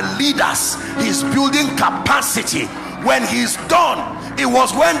 You are the leaders. He's building capacity. When he's done, it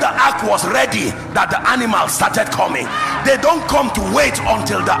was when the ark was ready that the animals started coming. They don't come to wait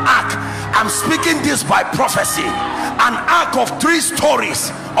until the ark. I'm speaking this by prophecy. An ark of 3 stories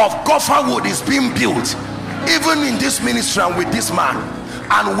of gopher wood is being built, even in this ministry and with this man.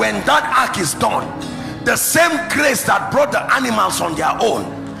 And when that ark is done, the same grace that brought the animals on their own,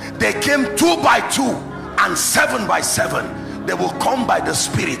 they came 2 by 2 and 7 by 7. They will come by the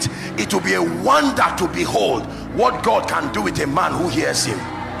Spirit. It will be a wonder to behold what God can do with a man who hears him.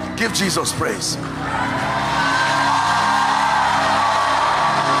 Give Jesus praise.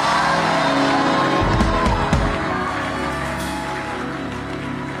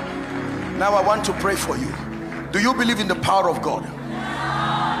 Now I want to pray for you. Do you believe in the power of God?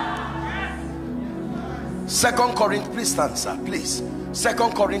 2 Corinthians, please stand, sir, please. 2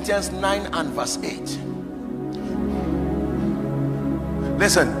 Corinthians 9 and verse 8.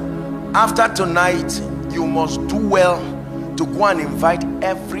 Listen, after tonight, you must do well to go and invite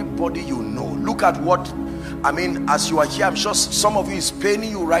everybody you know. Look at what, I mean, as you are here, I'm sure some of you is paining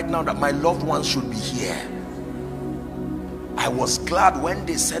you right now that my loved ones should be here. I was glad when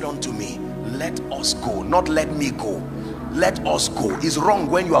they said unto me, let us go, not let me go. Let us go. It's wrong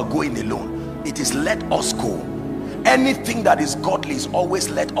when you are going alone. It is let us go. Anything that is godly is always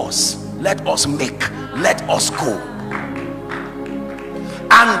let us make, let us go.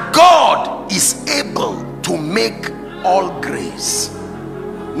 And God is able to make all grace,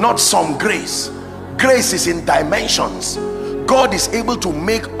 not some grace. Grace is in dimensions. God is able to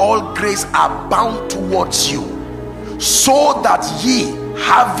make all grace abound towards you, so that ye,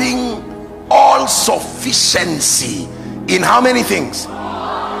 having all sufficiency in how many things,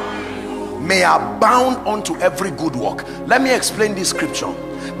 may abound unto every good work. Let me explain this scripture.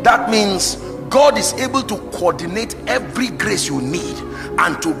 That means God is able to coordinate every grace you need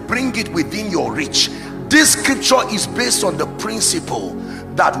and to bring it within your reach. This scripture is based on the principle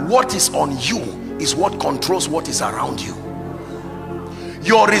that what is on you is what controls what is around you.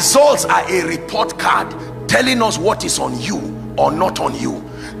 Your results are a report card telling us what is on you or not on you.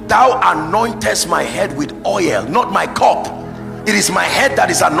 Thou anointest my head with oil, not my cup. It is my head that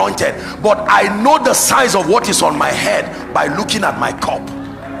is anointed, but I know the size of what is on my head by looking at my cup.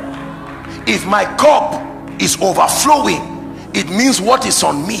 If my cup is overflowing, it means what is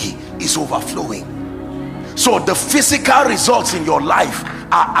on me is overflowing. So the physical results in your life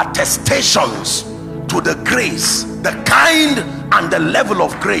are attestations to the grace, the kind and the level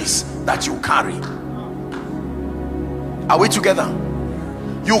of grace that you carry. Are we together?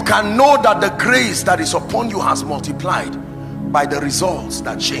 You can know that the grace that is upon you has multiplied by the results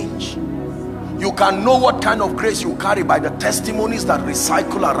that change. You can know what kind of grace you carry by the testimonies that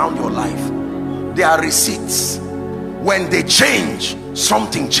recycle around your life. They are receipts. When they change,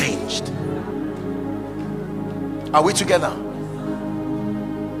 something changed. Are we together?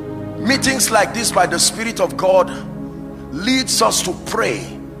 Meetings like this by the Spirit of God leads us to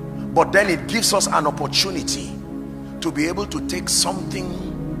pray, but then it gives us an opportunity to be able to take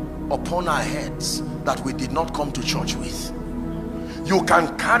something upon our heads that we did not come to church with. You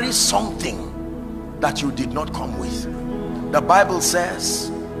can carry something that you did not come with. The Bible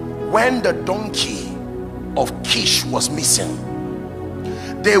says when the donkey of Kish was missing,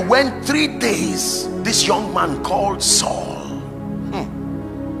 they went 3 days, this young man called Saul,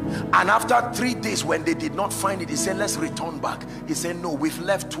 and after 3 days when they did not find it, he said, let's return back. He said, no, we've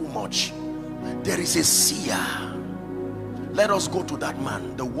left too much. There is a seer. Let us go to that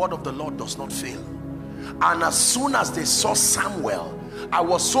man. The word of the Lord does not fail. And as soon as they saw Samuel, I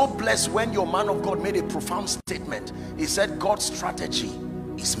was so blessed when your man of God made a profound statement. He said God's strategy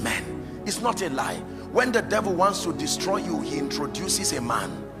is men. It's not a lie. When the devil wants to destroy you, he introduces a man.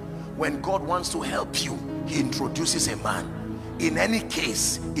 When God wants to help you, he introduces a man. In any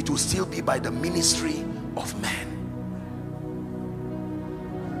case, it will still be by the ministry of men.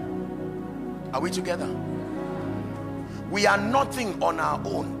 Are we together? We are nothing on our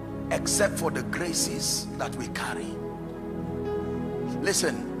own except for the graces that we carry.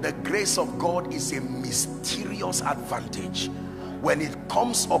 Listen, the grace of God is a mysterious advantage. When it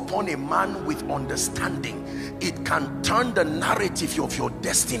comes upon a man with understanding, it can turn the narrative of your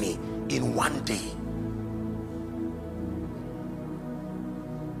destiny in one day.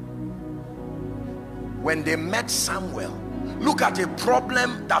 When they met Samuel, look at a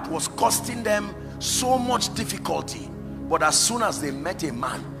problem that was costing them so much difficulty, but as soon as they met a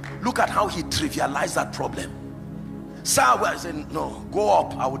man, look at how he trivialized that problem. Samuel said, no, go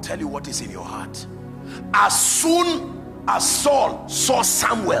up, I will tell you what is in your heart. As soon as Saul saw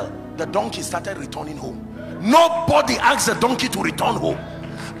Samuel, the donkey started returning home. Nobody asked the donkey to return home.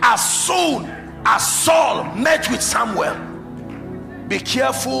 As soon as Saul met with Samuel, be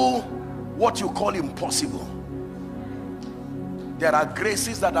careful what you call impossible. There are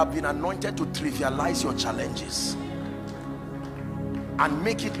graces that have been anointed to trivialize your challenges and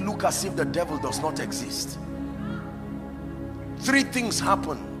make it look as if the devil does not exist. 3 things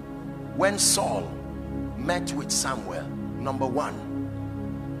happened when Saul met with Samuel. Number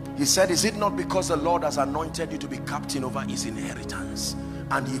 1, he said, is it not because the Lord has anointed you to be captain over his inheritance?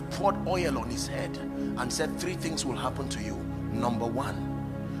 And he poured oil on his head and said 3 things will happen to you. Number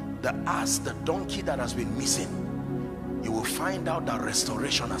 1, the ass, the donkey that has been missing, you will find out that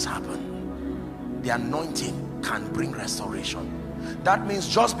restoration has happened. The anointing can bring restoration. That means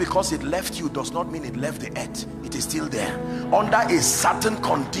just because it left you does not mean it left the earth. It is still there. Under a certain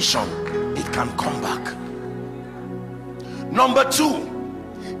condition, it can come back. Number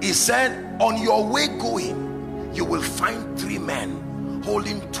 2, he said, on your way going, you will find 3 men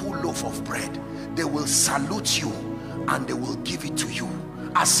holding 2 loaves of bread. They will salute you and they will give it to you,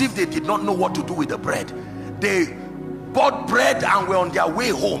 as if they did not know what to do with the bread. They bought bread and were on their way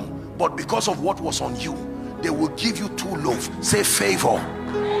home, but because of what was on you, they will give you 2 loaves. Say favor,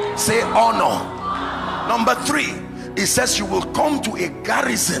 say honor. Number 3, it says you will come to a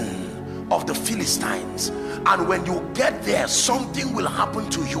garrison of the Philistines, and when you get there, something will happen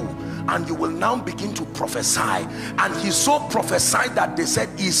to you and you will now begin to prophesy. And he so prophesied that they said,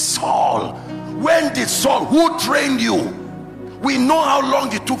 is Saul. When did Saul, who trained you? We know how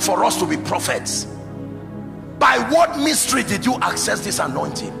long it took for us to be prophets. By what mystery did you access this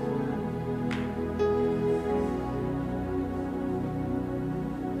anointing?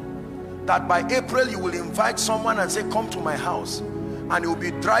 That by April you will invite someone and say, come to my house, and you'll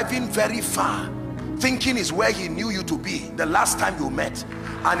be driving very far thinking is where he knew you to be the last time you met,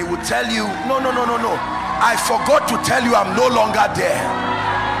 and he will tell you, no, I forgot to tell you I'm no longer there.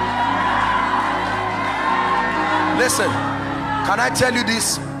 Listen, can I tell you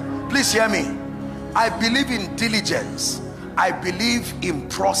this? Please hear me. I believe in diligence. I believe in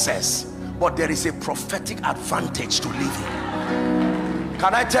process. But there is a prophetic advantage to living.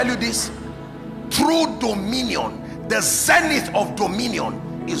 Can I tell you this? True dominion, the zenith of dominion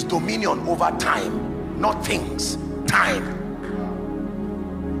is dominion over time, not things, time.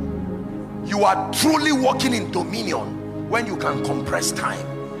 You are truly walking in dominion when you can compress time.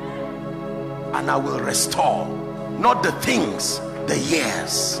 And I will restore, not the things, the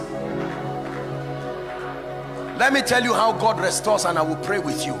years. Let me tell you how God restores, and I will pray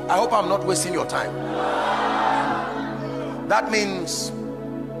with you. I hope I'm not wasting your time. That means,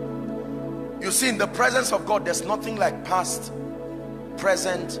 you see, in the presence of God, there's nothing like past,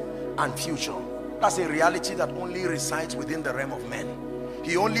 present, and future. That's a reality that only resides within the realm of men.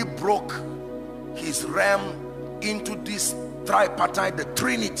 He only broke his realm into this tripartite, the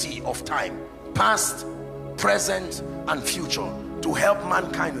trinity of time, past, present, and future, to help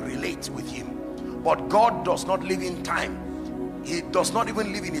mankind relate with him. But God does not live in time. He does not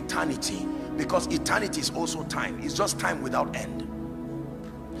even live in eternity, because eternity is also time. It's just time without end.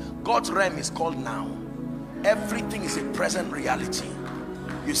 God's realm is called now. Everything is a present reality,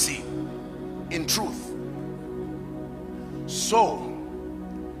 you see, in truth. So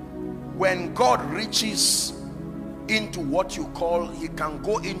when God reaches into what you call, he can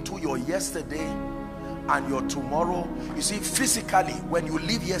go into your yesterday and your tomorrow. You see, physically, when you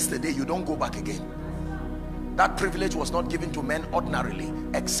leave yesterday, you don't go back again. That privilege was not given to men ordinarily,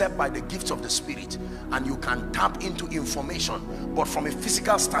 except by the gifts of the Spirit, and you can tap into information. But from a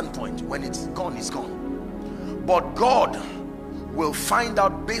physical standpoint, when it's gone, it's gone. But God will find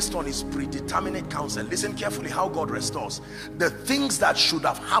out, based on his predeterminate counsel. Listen carefully how God restores the things that should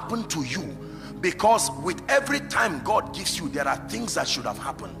have happened to you, because with every time God gives you, there are things that should have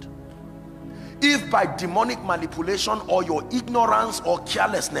happened. If by demonic manipulation or your ignorance or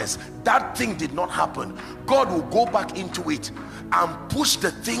carelessness that thing did not happen, God will go back into it and push the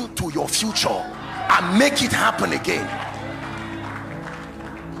thing to your future and make it happen again.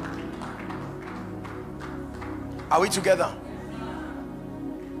 Are we together?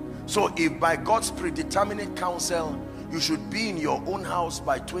 So if by God's predeterminate counsel you should be in your own house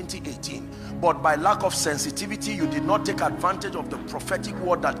by 2018, but by lack of sensitivity you did not take advantage of the prophetic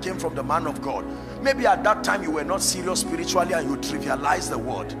word that came from the man of God, maybe at that time you were not serious spiritually and you trivialized the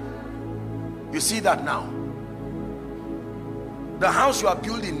word. You see that now? The house you are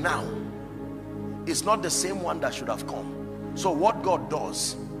building now is not the same one that should have come. So what God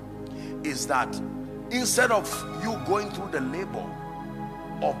does is that instead of you going through the labor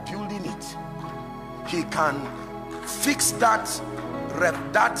of building it, he can fix that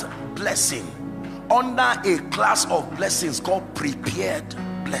blessing under a class of blessings called prepared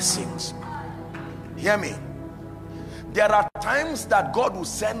blessings. Hear me. There are times that God will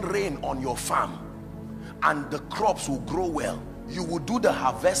send rain on your farm and the crops will grow well. You will do the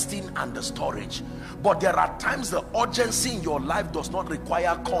harvesting and the storage. But there are times the urgency in your life does not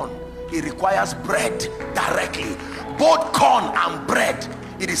require corn. It requires bread directly. Both corn and bread,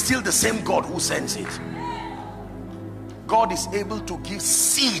 it is still the same God who sends it. God is able to give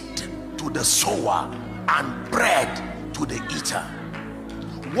seed to the sower and bread to the eater.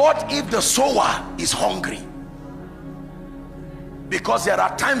 What if the sower is hungry? Because there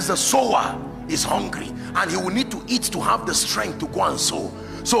are times the sower is hungry and he will need to eat to have the strength to go and sow.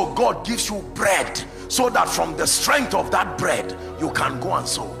 So God gives you bread so that from the strength of that bread you can go and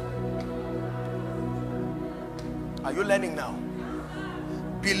sow. Are you learning now?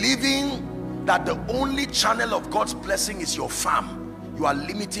 Believing that the only channel of God's blessing is your farm, you are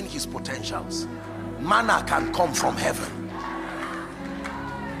limiting his potentials. Manna can come from heaven.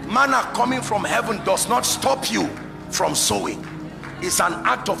 Manna coming from heaven does not stop you from sowing. It's an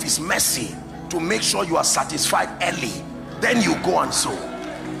act of his mercy to make sure you are satisfied early. Then you go and sow.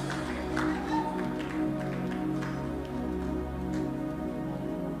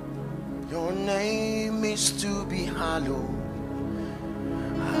 Your name is to be hallowed.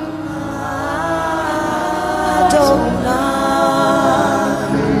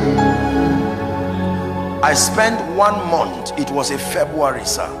 I spent 1 month, it was a February,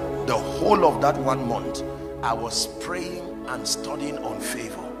 sir. The whole of that 1 month, I was praying and studying on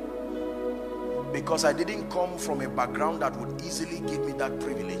favor. Because I didn't come from a background that would easily give me that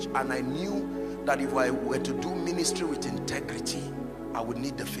privilege. And I knew that if I were to do ministry with integrity, I would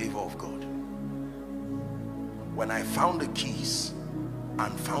need the favor of God. When I found the keys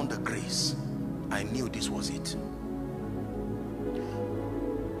and found the grace, I knew this was it.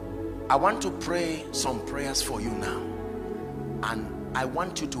 I want to pray some prayers for you now, and I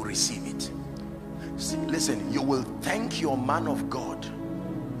want you to receive it. Listen, you will thank your man of God,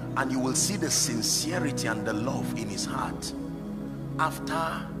 and you will see the sincerity and the love in his heart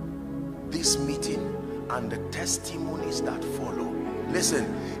after this meeting and the testimonies that follow. Listen,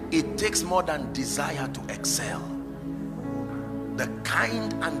 it takes more than desire to excel. The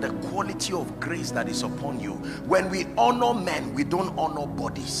kind and the quality of grace that is upon you. When we honor men, we don't honor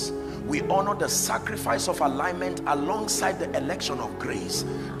bodies. We honor the sacrifice of alignment alongside the election of grace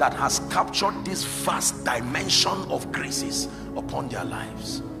that has captured this vast dimension of graces upon their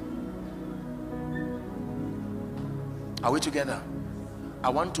lives. Are we together? I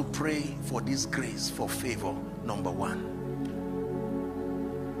want to pray for this grace for favor. Number one,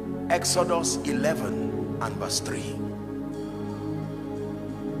 Exodus 11 and verse 3.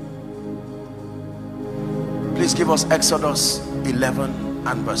 Please give us Exodus 11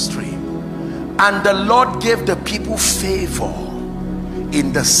 and verse 3. And the Lord gave the people favor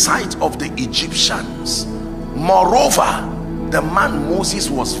in the sight of the Egyptians. Moreover, the man Moses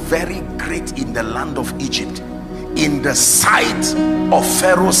was very great in the land of Egypt, in the sight of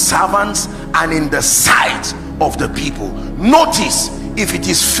Pharaoh's servants and in the sight of the people. Notice, if it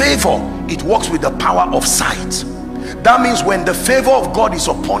is favor, it works with the power of sight. That means when the favor of God is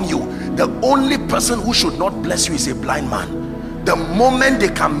upon you, the only person who should not bless you is a blind man. The moment they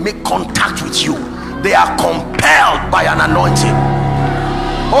can make contact with you, they are compelled by an anointing.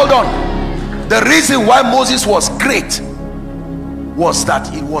 Hold on. The reason why Moses was great was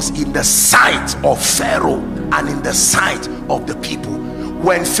that it was in the sight of Pharaoh and in the sight of the people.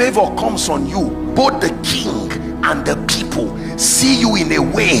 When favor comes on you, both the king and the people see you in a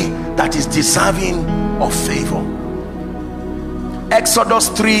way that is deserving of favor. Exodus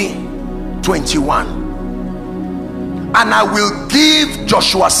 3:21. And I will give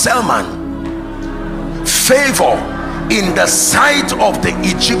Joshua Selman favor in the sight of the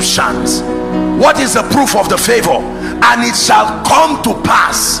Egyptians. What is the proof of the favor? And it shall come to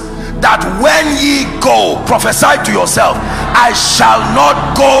pass that when ye go, prophesy to yourself, I shall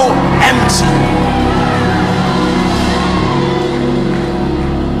not go empty.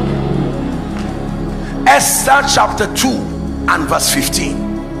 Esther chapter 2 and verse 15.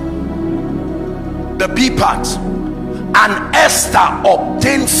 The B part. And Esther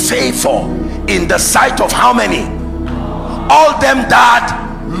obtained favor in the sight of how many? All them that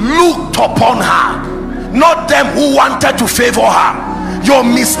looked upon her, not them who wanted to favor her. Your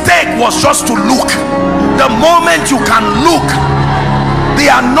mistake was just to look. The moment you can look, the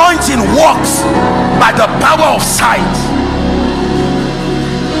anointing works by the power of sight.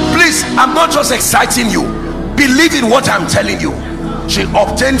 Please, I'm not just exciting you. Believe in what I'm telling you. She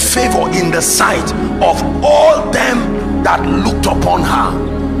obtained favor in the sight of all them that looked upon her.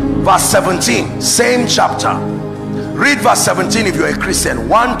 Verse 17, same chapter. Read verse 17 if you're a Christian.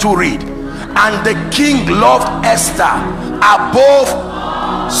 1, 2, read. And the king loved Esther above,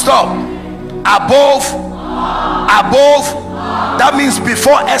 above. That means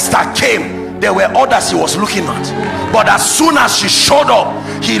before Esther came, there were others he was looking at, but as soon as she showed up,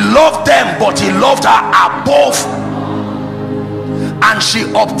 he loved them, but he loved her above. And she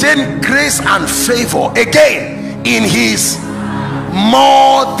obtained grace and favor again in his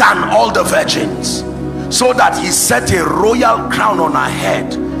more than all the virgins, so that he set a royal crown on her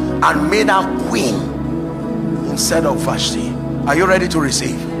head and made her queen instead of Vashti. Are you ready to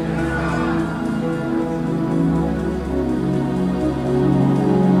receive?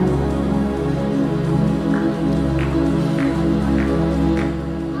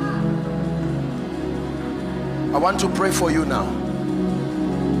 I want to pray for you now.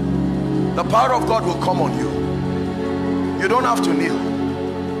 The power of God will come on you. You don't have to kneel.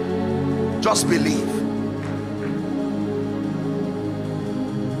 Just believe.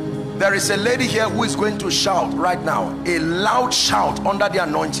 There is a lady here who is going to shout right now, a loud shout under the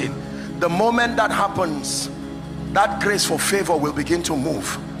anointing. The moment that happens, that grace for favor will begin to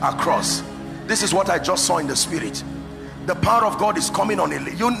move across. This is what I just saw in the spirit. The power of God is coming on it.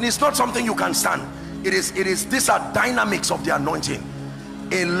 It's not something you can stand. These are dynamics of the anointing.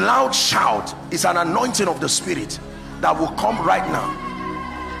 A loud shout is an anointing of the spirit that will come right now.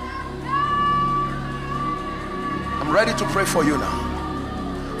 I'm ready to pray for you now.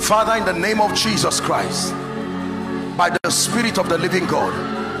 Father, in the name of Jesus Christ, by the Spirit of the living God,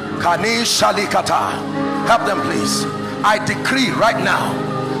 help them please. I decree right now,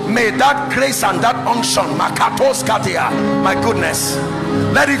 may that grace and that unction, my goodness,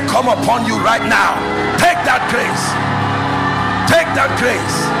 let it come upon you right now. Take that grace. Take that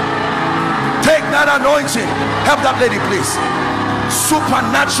grace. Take that anointing. Help that lady please.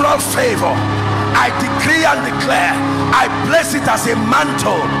 Supernatural favor I decree and declare, I place it as a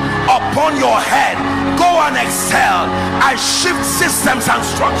mantle upon your head. Go and excel. I shift systems and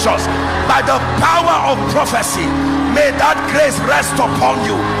structures by the power of prophecy. May that grace rest upon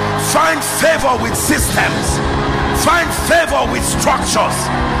you. Find favor with systems, find favor with structures,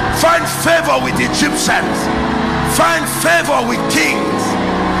 find favor with Egyptians, find favor with kings,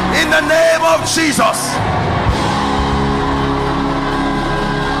 in the name of Jesus.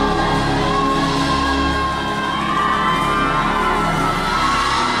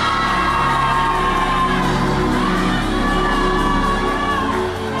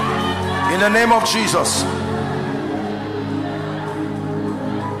 In the name of Jesus.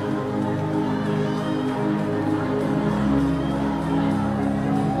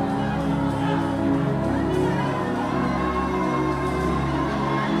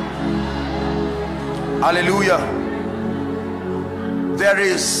 Hallelujah. There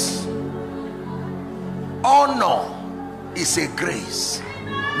is honor is a grace.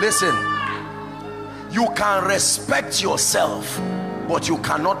 Listen, you can respect yourself, but you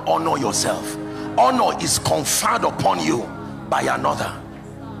cannot honor yourself. Honor is conferred upon you by another.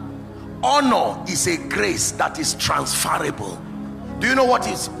 Honor is a grace that is transferable. Do you know what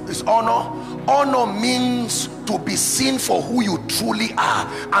is honor? Honor means to be seen for who you truly are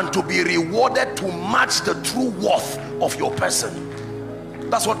and to be rewarded to match the true worth of your person.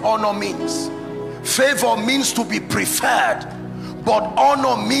 That's what honor means. Favor means to be preferred, but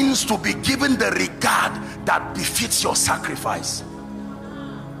honor means to be given the regard that befits your sacrifice.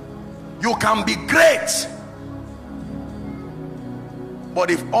 You can be great, but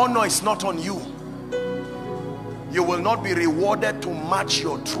if honor is not on you, you will not be rewarded to match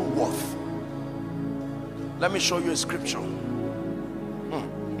your true worth. Let me show you a scripture.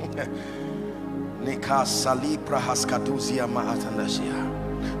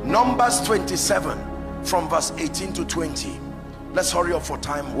 Numbers 27 from verse 18 to 20. Let's hurry up for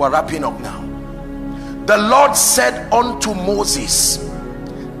time. We're wrapping up now. The Lord said unto Moses,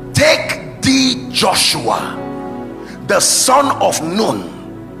 take thee Joshua, the son of Nun,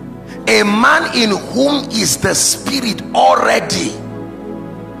 a man in whom is the Spirit already,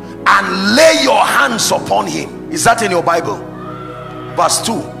 and lay your hands upon him. Is that in your Bible? Verse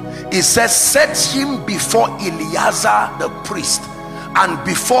 2, it says, set him before Eleazar the priest and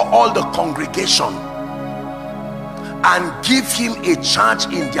before all the congregation, and give him a charge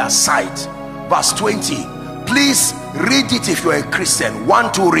in their sight. Verse 20, please read it if you're a Christian.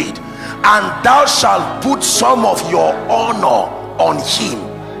 1 to read. And thou shalt put some of your honor on him,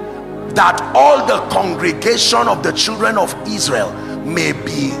 that all the congregation of the children of Israel may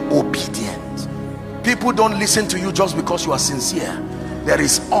be obedient. People don't listen to you just because you are sincere. There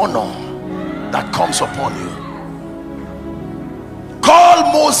is honor that comes upon you.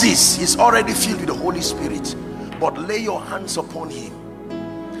 Call Moses, he's already filled with the Holy Spirit, but lay your hands upon him,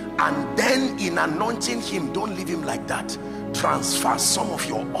 and then in anointing him, don't leave him like that. Transfer some of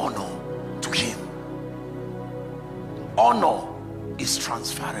your honor to him. Honor is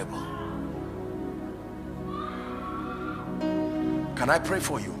transferable. Can I pray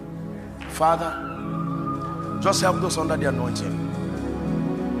for you? Father, just help those under the anointing.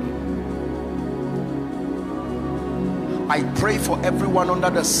 I pray for everyone under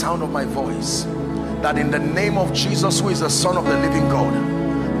the sound of my voice, that in the name of Jesus, who is the Son of the living God,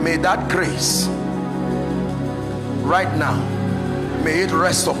 may that grace right now, may it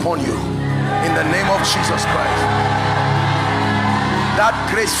rest upon you in the name of Jesus Christ. That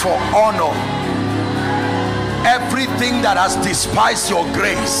grace for honor, everything that has despised your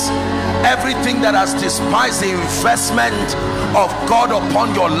grace, everything that has despised the investment of God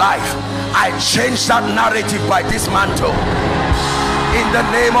upon your life, I change that narrative by this mantle in the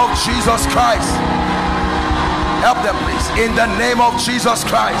name of Jesus Christ. Help them please, in the name of Jesus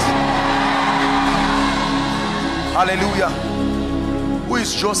Christ. Hallelujah. Who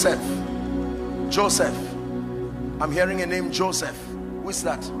is Joseph? Joseph. I'm hearing a name, Joseph. Who is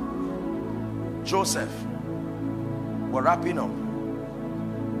that? Joseph. We're wrapping up.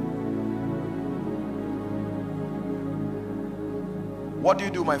 What do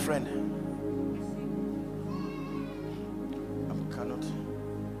you do, my friend? I cannot.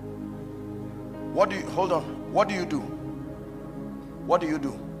 What do you, hold on, what do you do? What do you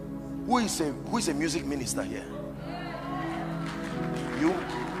do? Who is a music minister here? You?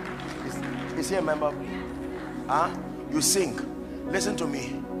 Is he a member? Huh? You sing. Listen to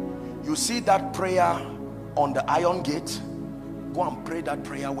me. You see that prayer on the iron gate? Go and pray that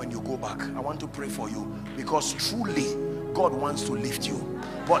prayer when you go back. I want to pray for you, because truly God wants to lift you.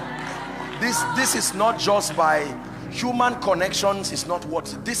 But this is not just by Human connections is not what,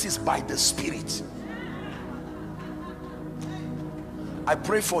 this is by the Spirit. I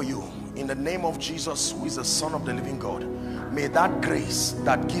pray for you in the name of Jesus, who is the Son of the living God. May that grace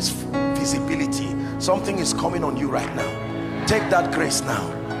that gives visibility, something is coming on you right now. Take that grace now.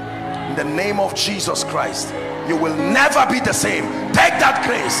 In the name of Jesus Christ, you will never be the same. Take that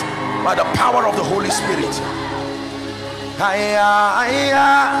grace by the power of the Holy Spirit.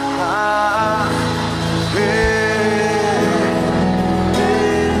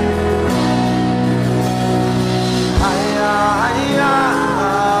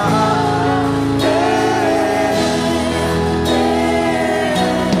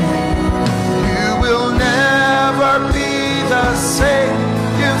 You will never be the same.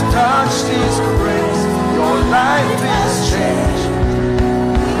 You've touched His grace. Your life is changed.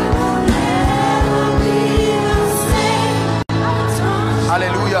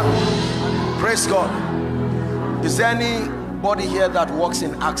 Hallelujah. Praise God. Is there anybody here that works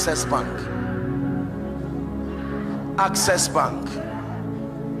in Access Bank? Access Bank.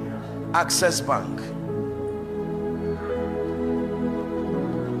 Access Bank.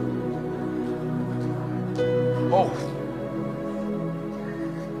 Oh,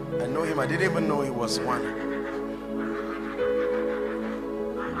 I know him. I didn't even know he was one.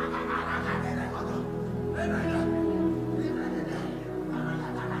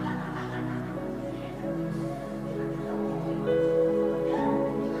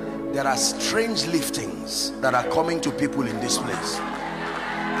 There are strange liftings that are coming to people in this place.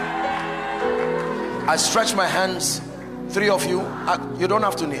 I stretch my hands, three of you, you don't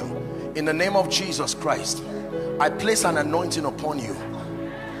have to kneel. In the name of Jesus Christ, I place an anointing upon you,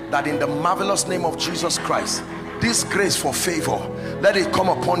 that in the marvelous name of Jesus Christ, this grace for favor, let it come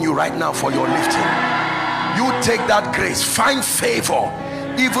upon you right now for your lifting. You take that grace, find favor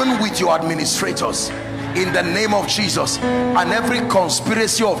even with your administrators in the name of Jesus, and every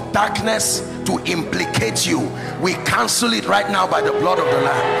conspiracy of darkness to implicate you, we cancel it right now by the blood of the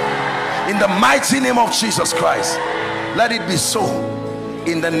Lamb. In the mighty name of Jesus Christ, let it be so.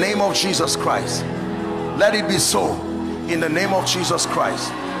 In the name of Jesus Christ, let it be so. In the name of Jesus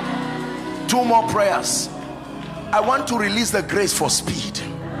Christ. Two more prayers. I want to release the grace for speed.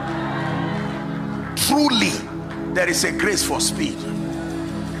 Truly, there is a grace for speed.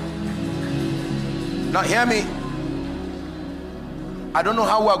 Now hear me. I don't know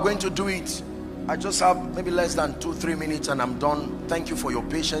how we are going to do it. I just have maybe less than 2-3 minutes and I'm done. Thank you for your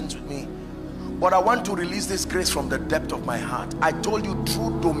patience with me. But I want to release this grace from the depth of my heart. I told you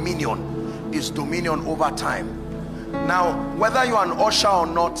true dominion is dominion over time. Now, whether you are an usher or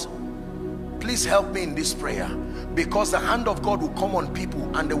not, please help me in this prayer, because the hand of God will come on people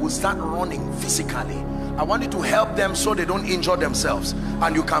and they will start running physically. I want you to help them so they don't injure themselves,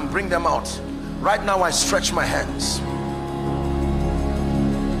 and you can bring them out. Right now I stretch my hands.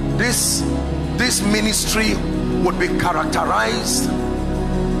 This ministry would be characterized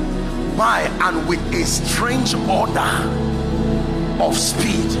by and with a strange order of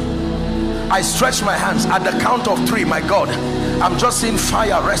speed. I stretch my hands at the count of 3. My God, I'm just seeing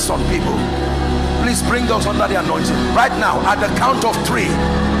fire rest on people. Please bring those under the anointing right now at the count of 3. 1,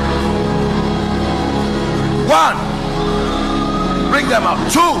 bring them out.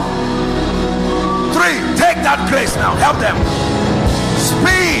 2, 3, take that grace now, help them.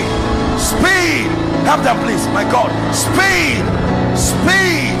 Speed, speed, help them please. My God, speed,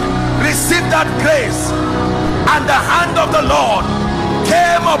 speed. Receive that grace. And the hand of the Lord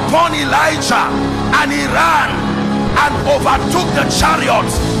came upon Elijah, and he ran and overtook the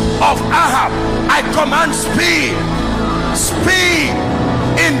chariots of Ahab. I command speed, speed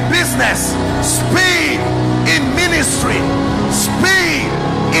in business, speed in ministry, speed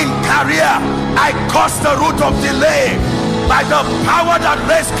in career. I curse the root of delay by the power that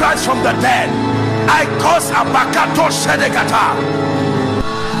raised Christ from the dead. I curse Abakato Shedekata.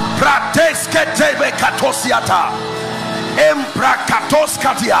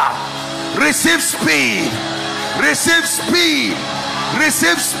 Receive speed, receive speed,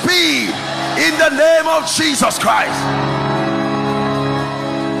 receive speed in the name of Jesus Christ.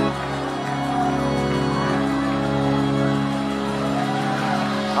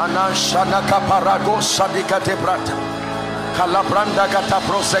 Anashanaka paragosa dikatebrata kalabranda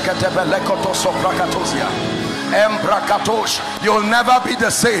kataprosekate belekoto soprakatosia. You'll never be the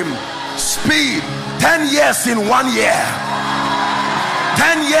same. Speed. 10 years in 1 year.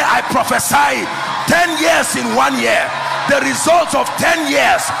 10 years, I prophesy. 10 years in 1 year. The results of 10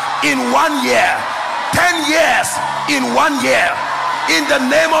 years in 1 year. 10 years in 1 year. In the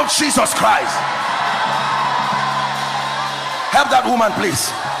name of Jesus Christ. Help that woman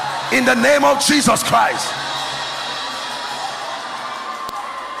please. In the name of Jesus Christ.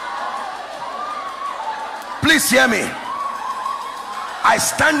 Please hear me. I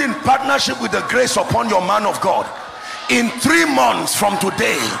stand in partnership with the grace upon your man of God. In 3 months from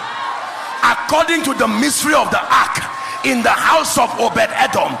today, according to the mystery of the ark in the house of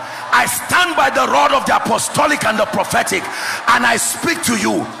Obed-Edom, I stand by the rod of the apostolic and the prophetic, and I speak to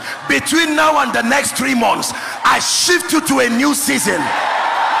you. Between now and the next 3 months, I shift you to a new season.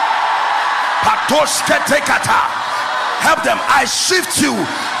 Help them. I shift you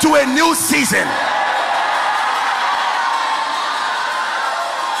to a new season.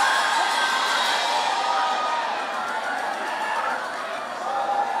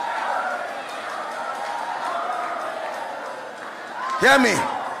 Hear me.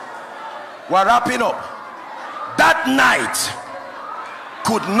 We're wrapping up. That night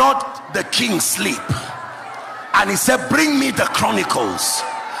could not the king sleep, and he said, bring me the chronicles.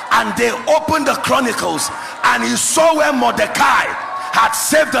 And they opened the chronicles, and he saw where Mordecai had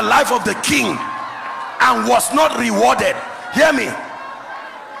saved the life of the king and was not rewarded. Hear me.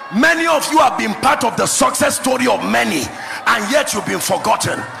 Many of you have been part of the success story of many, and yet you've been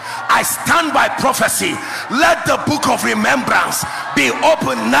forgotten. I stand by prophecy. Let the book of remembrance be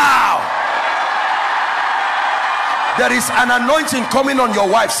open now. There is an anointing coming on your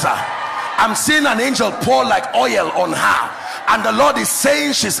wife, sir. I'm seeing an angel pour like oil on her, and the Lord is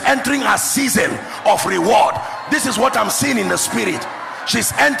saying she's entering a season of reward. This is what I'm seeing in the spirit.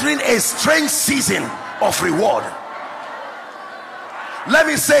 She's entering a strange season of reward. Let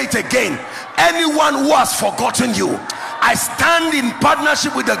me say it again. Anyone who has forgotten you, I stand in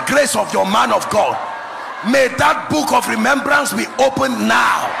partnership with the grace of your man of God. May that book of remembrance be opened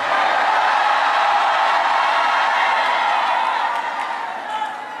now.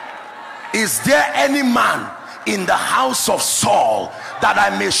 Is there any man in the house of Saul that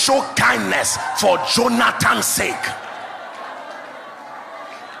I may show kindness for Jonathan's sake?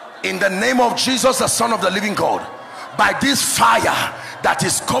 In the name of Jesus, the Son of the living God, by this fire that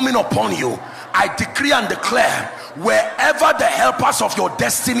is coming upon you, I decree and declare, wherever the helpers of your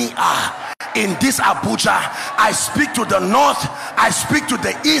destiny are in this Abuja, I speak to the north, I speak to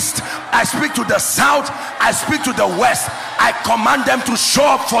the east, I speak to the south, I speak to the west. I command them to show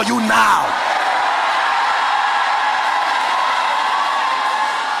up for you now.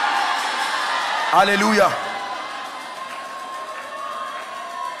 Hallelujah.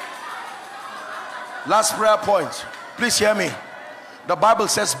 Last prayer point. Please hear me. The Bible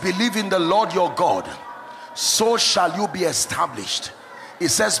says, believe in the Lord your God, so shall you be established. It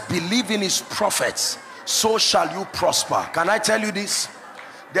says, believe in his prophets, so shall you prosper. Can I tell you this?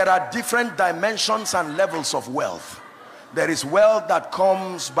 There are different dimensions and levels of wealth. There is wealth that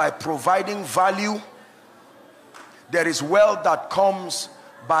comes by providing value. There is wealth that comes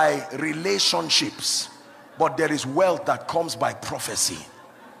by relationships. But there is wealth that comes by prophecy.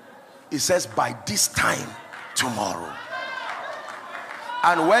 It says, by this time tomorrow.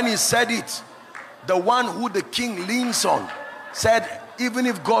 And when he said it, the one who the king leans on said, even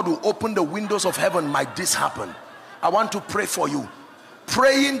if God will open the windows of heaven, might this happen? I want to pray for you.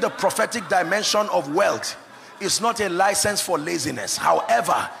 Praying the prophetic dimension of wealth is not a license for laziness.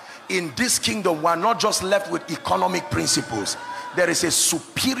 However, in this kingdom, we are not just left with economic principles. There is a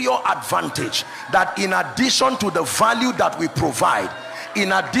superior advantage that in addition to the value that we provide,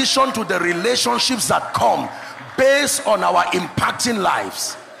 in addition to the relationships that come based on our impacting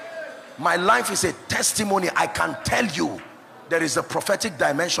lives, my life is a testimony. I can tell you there is a prophetic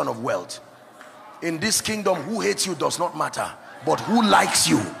dimension of wealth. In this kingdom, who hates you does not matter, but who likes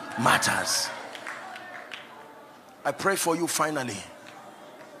you matters. I pray for you finally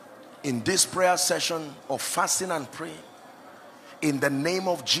in this prayer session of fasting and praying, in the name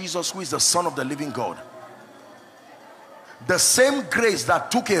of Jesus, who is the Son of the living God. The same grace that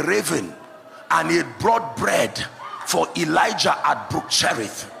took a raven and it brought bread for Elijah at Brook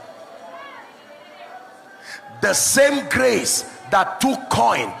Cherith, the same grace that took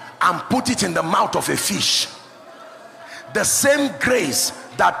coin and put it in the mouth of a fish, the same grace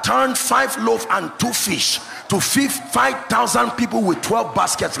that turned 5 loaves and 2 fish to feed 5,000 people with 12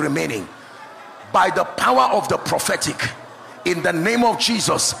 baskets remaining, by the power of the prophetic, in the name of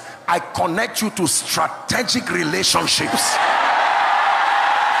Jesus, I connect you to strategic relationships.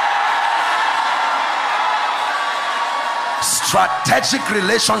 Strategic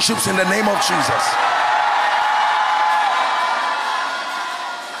relationships in the name of Jesus.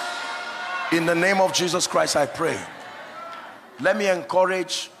 In the name of Jesus Christ, I pray. Let me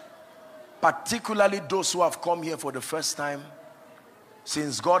encourage particularly those who have come here for the first time.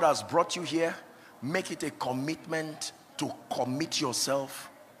 Since God has brought you here, make it a commitment to commit yourself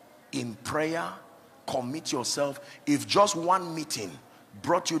in prayer. Commit yourself. If just one meeting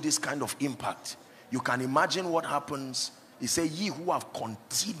brought you this kind of impact, You can imagine what happens. He said, ye who have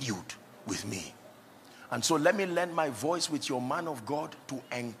continued with me. And so let me lend my voice with your man of God to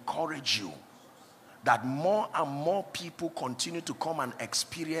encourage you that more and more people continue to come and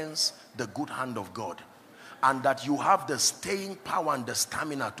experience the good hand of God, and that you have the staying power and the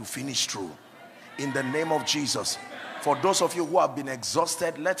stamina to finish through. In the name of Jesus. For those of you who have been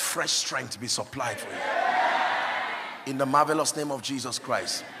exhausted, let fresh strength be supplied for you. In the marvelous name of Jesus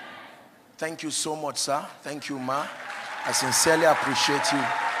Christ. Thank you so much, sir. Thank you, ma. I sincerely appreciate you.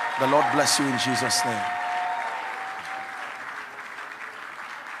 The Lord bless you in Jesus' name.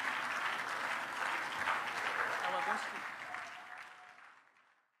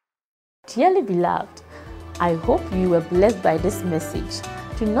 Dearly beloved, I hope you were blessed by this message.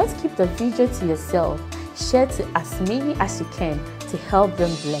 Do not keep the video to yourself. Share to as many as you can to help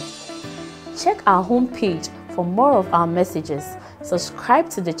them bless. Check our homepage for more of our messages. Subscribe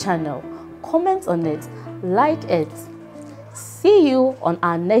to the channel, comment on it, like it. See you on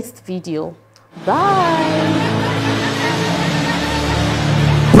our next video. Bye.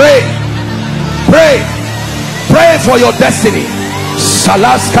 Pray for your destiny.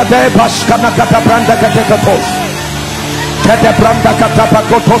 Salaskade bashkana kata branda katekatos. Kete branda kata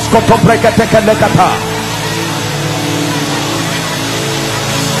pakotos koto brekete kelekata.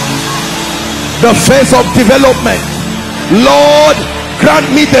 The phase of development. Lord, grant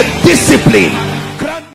me the discipline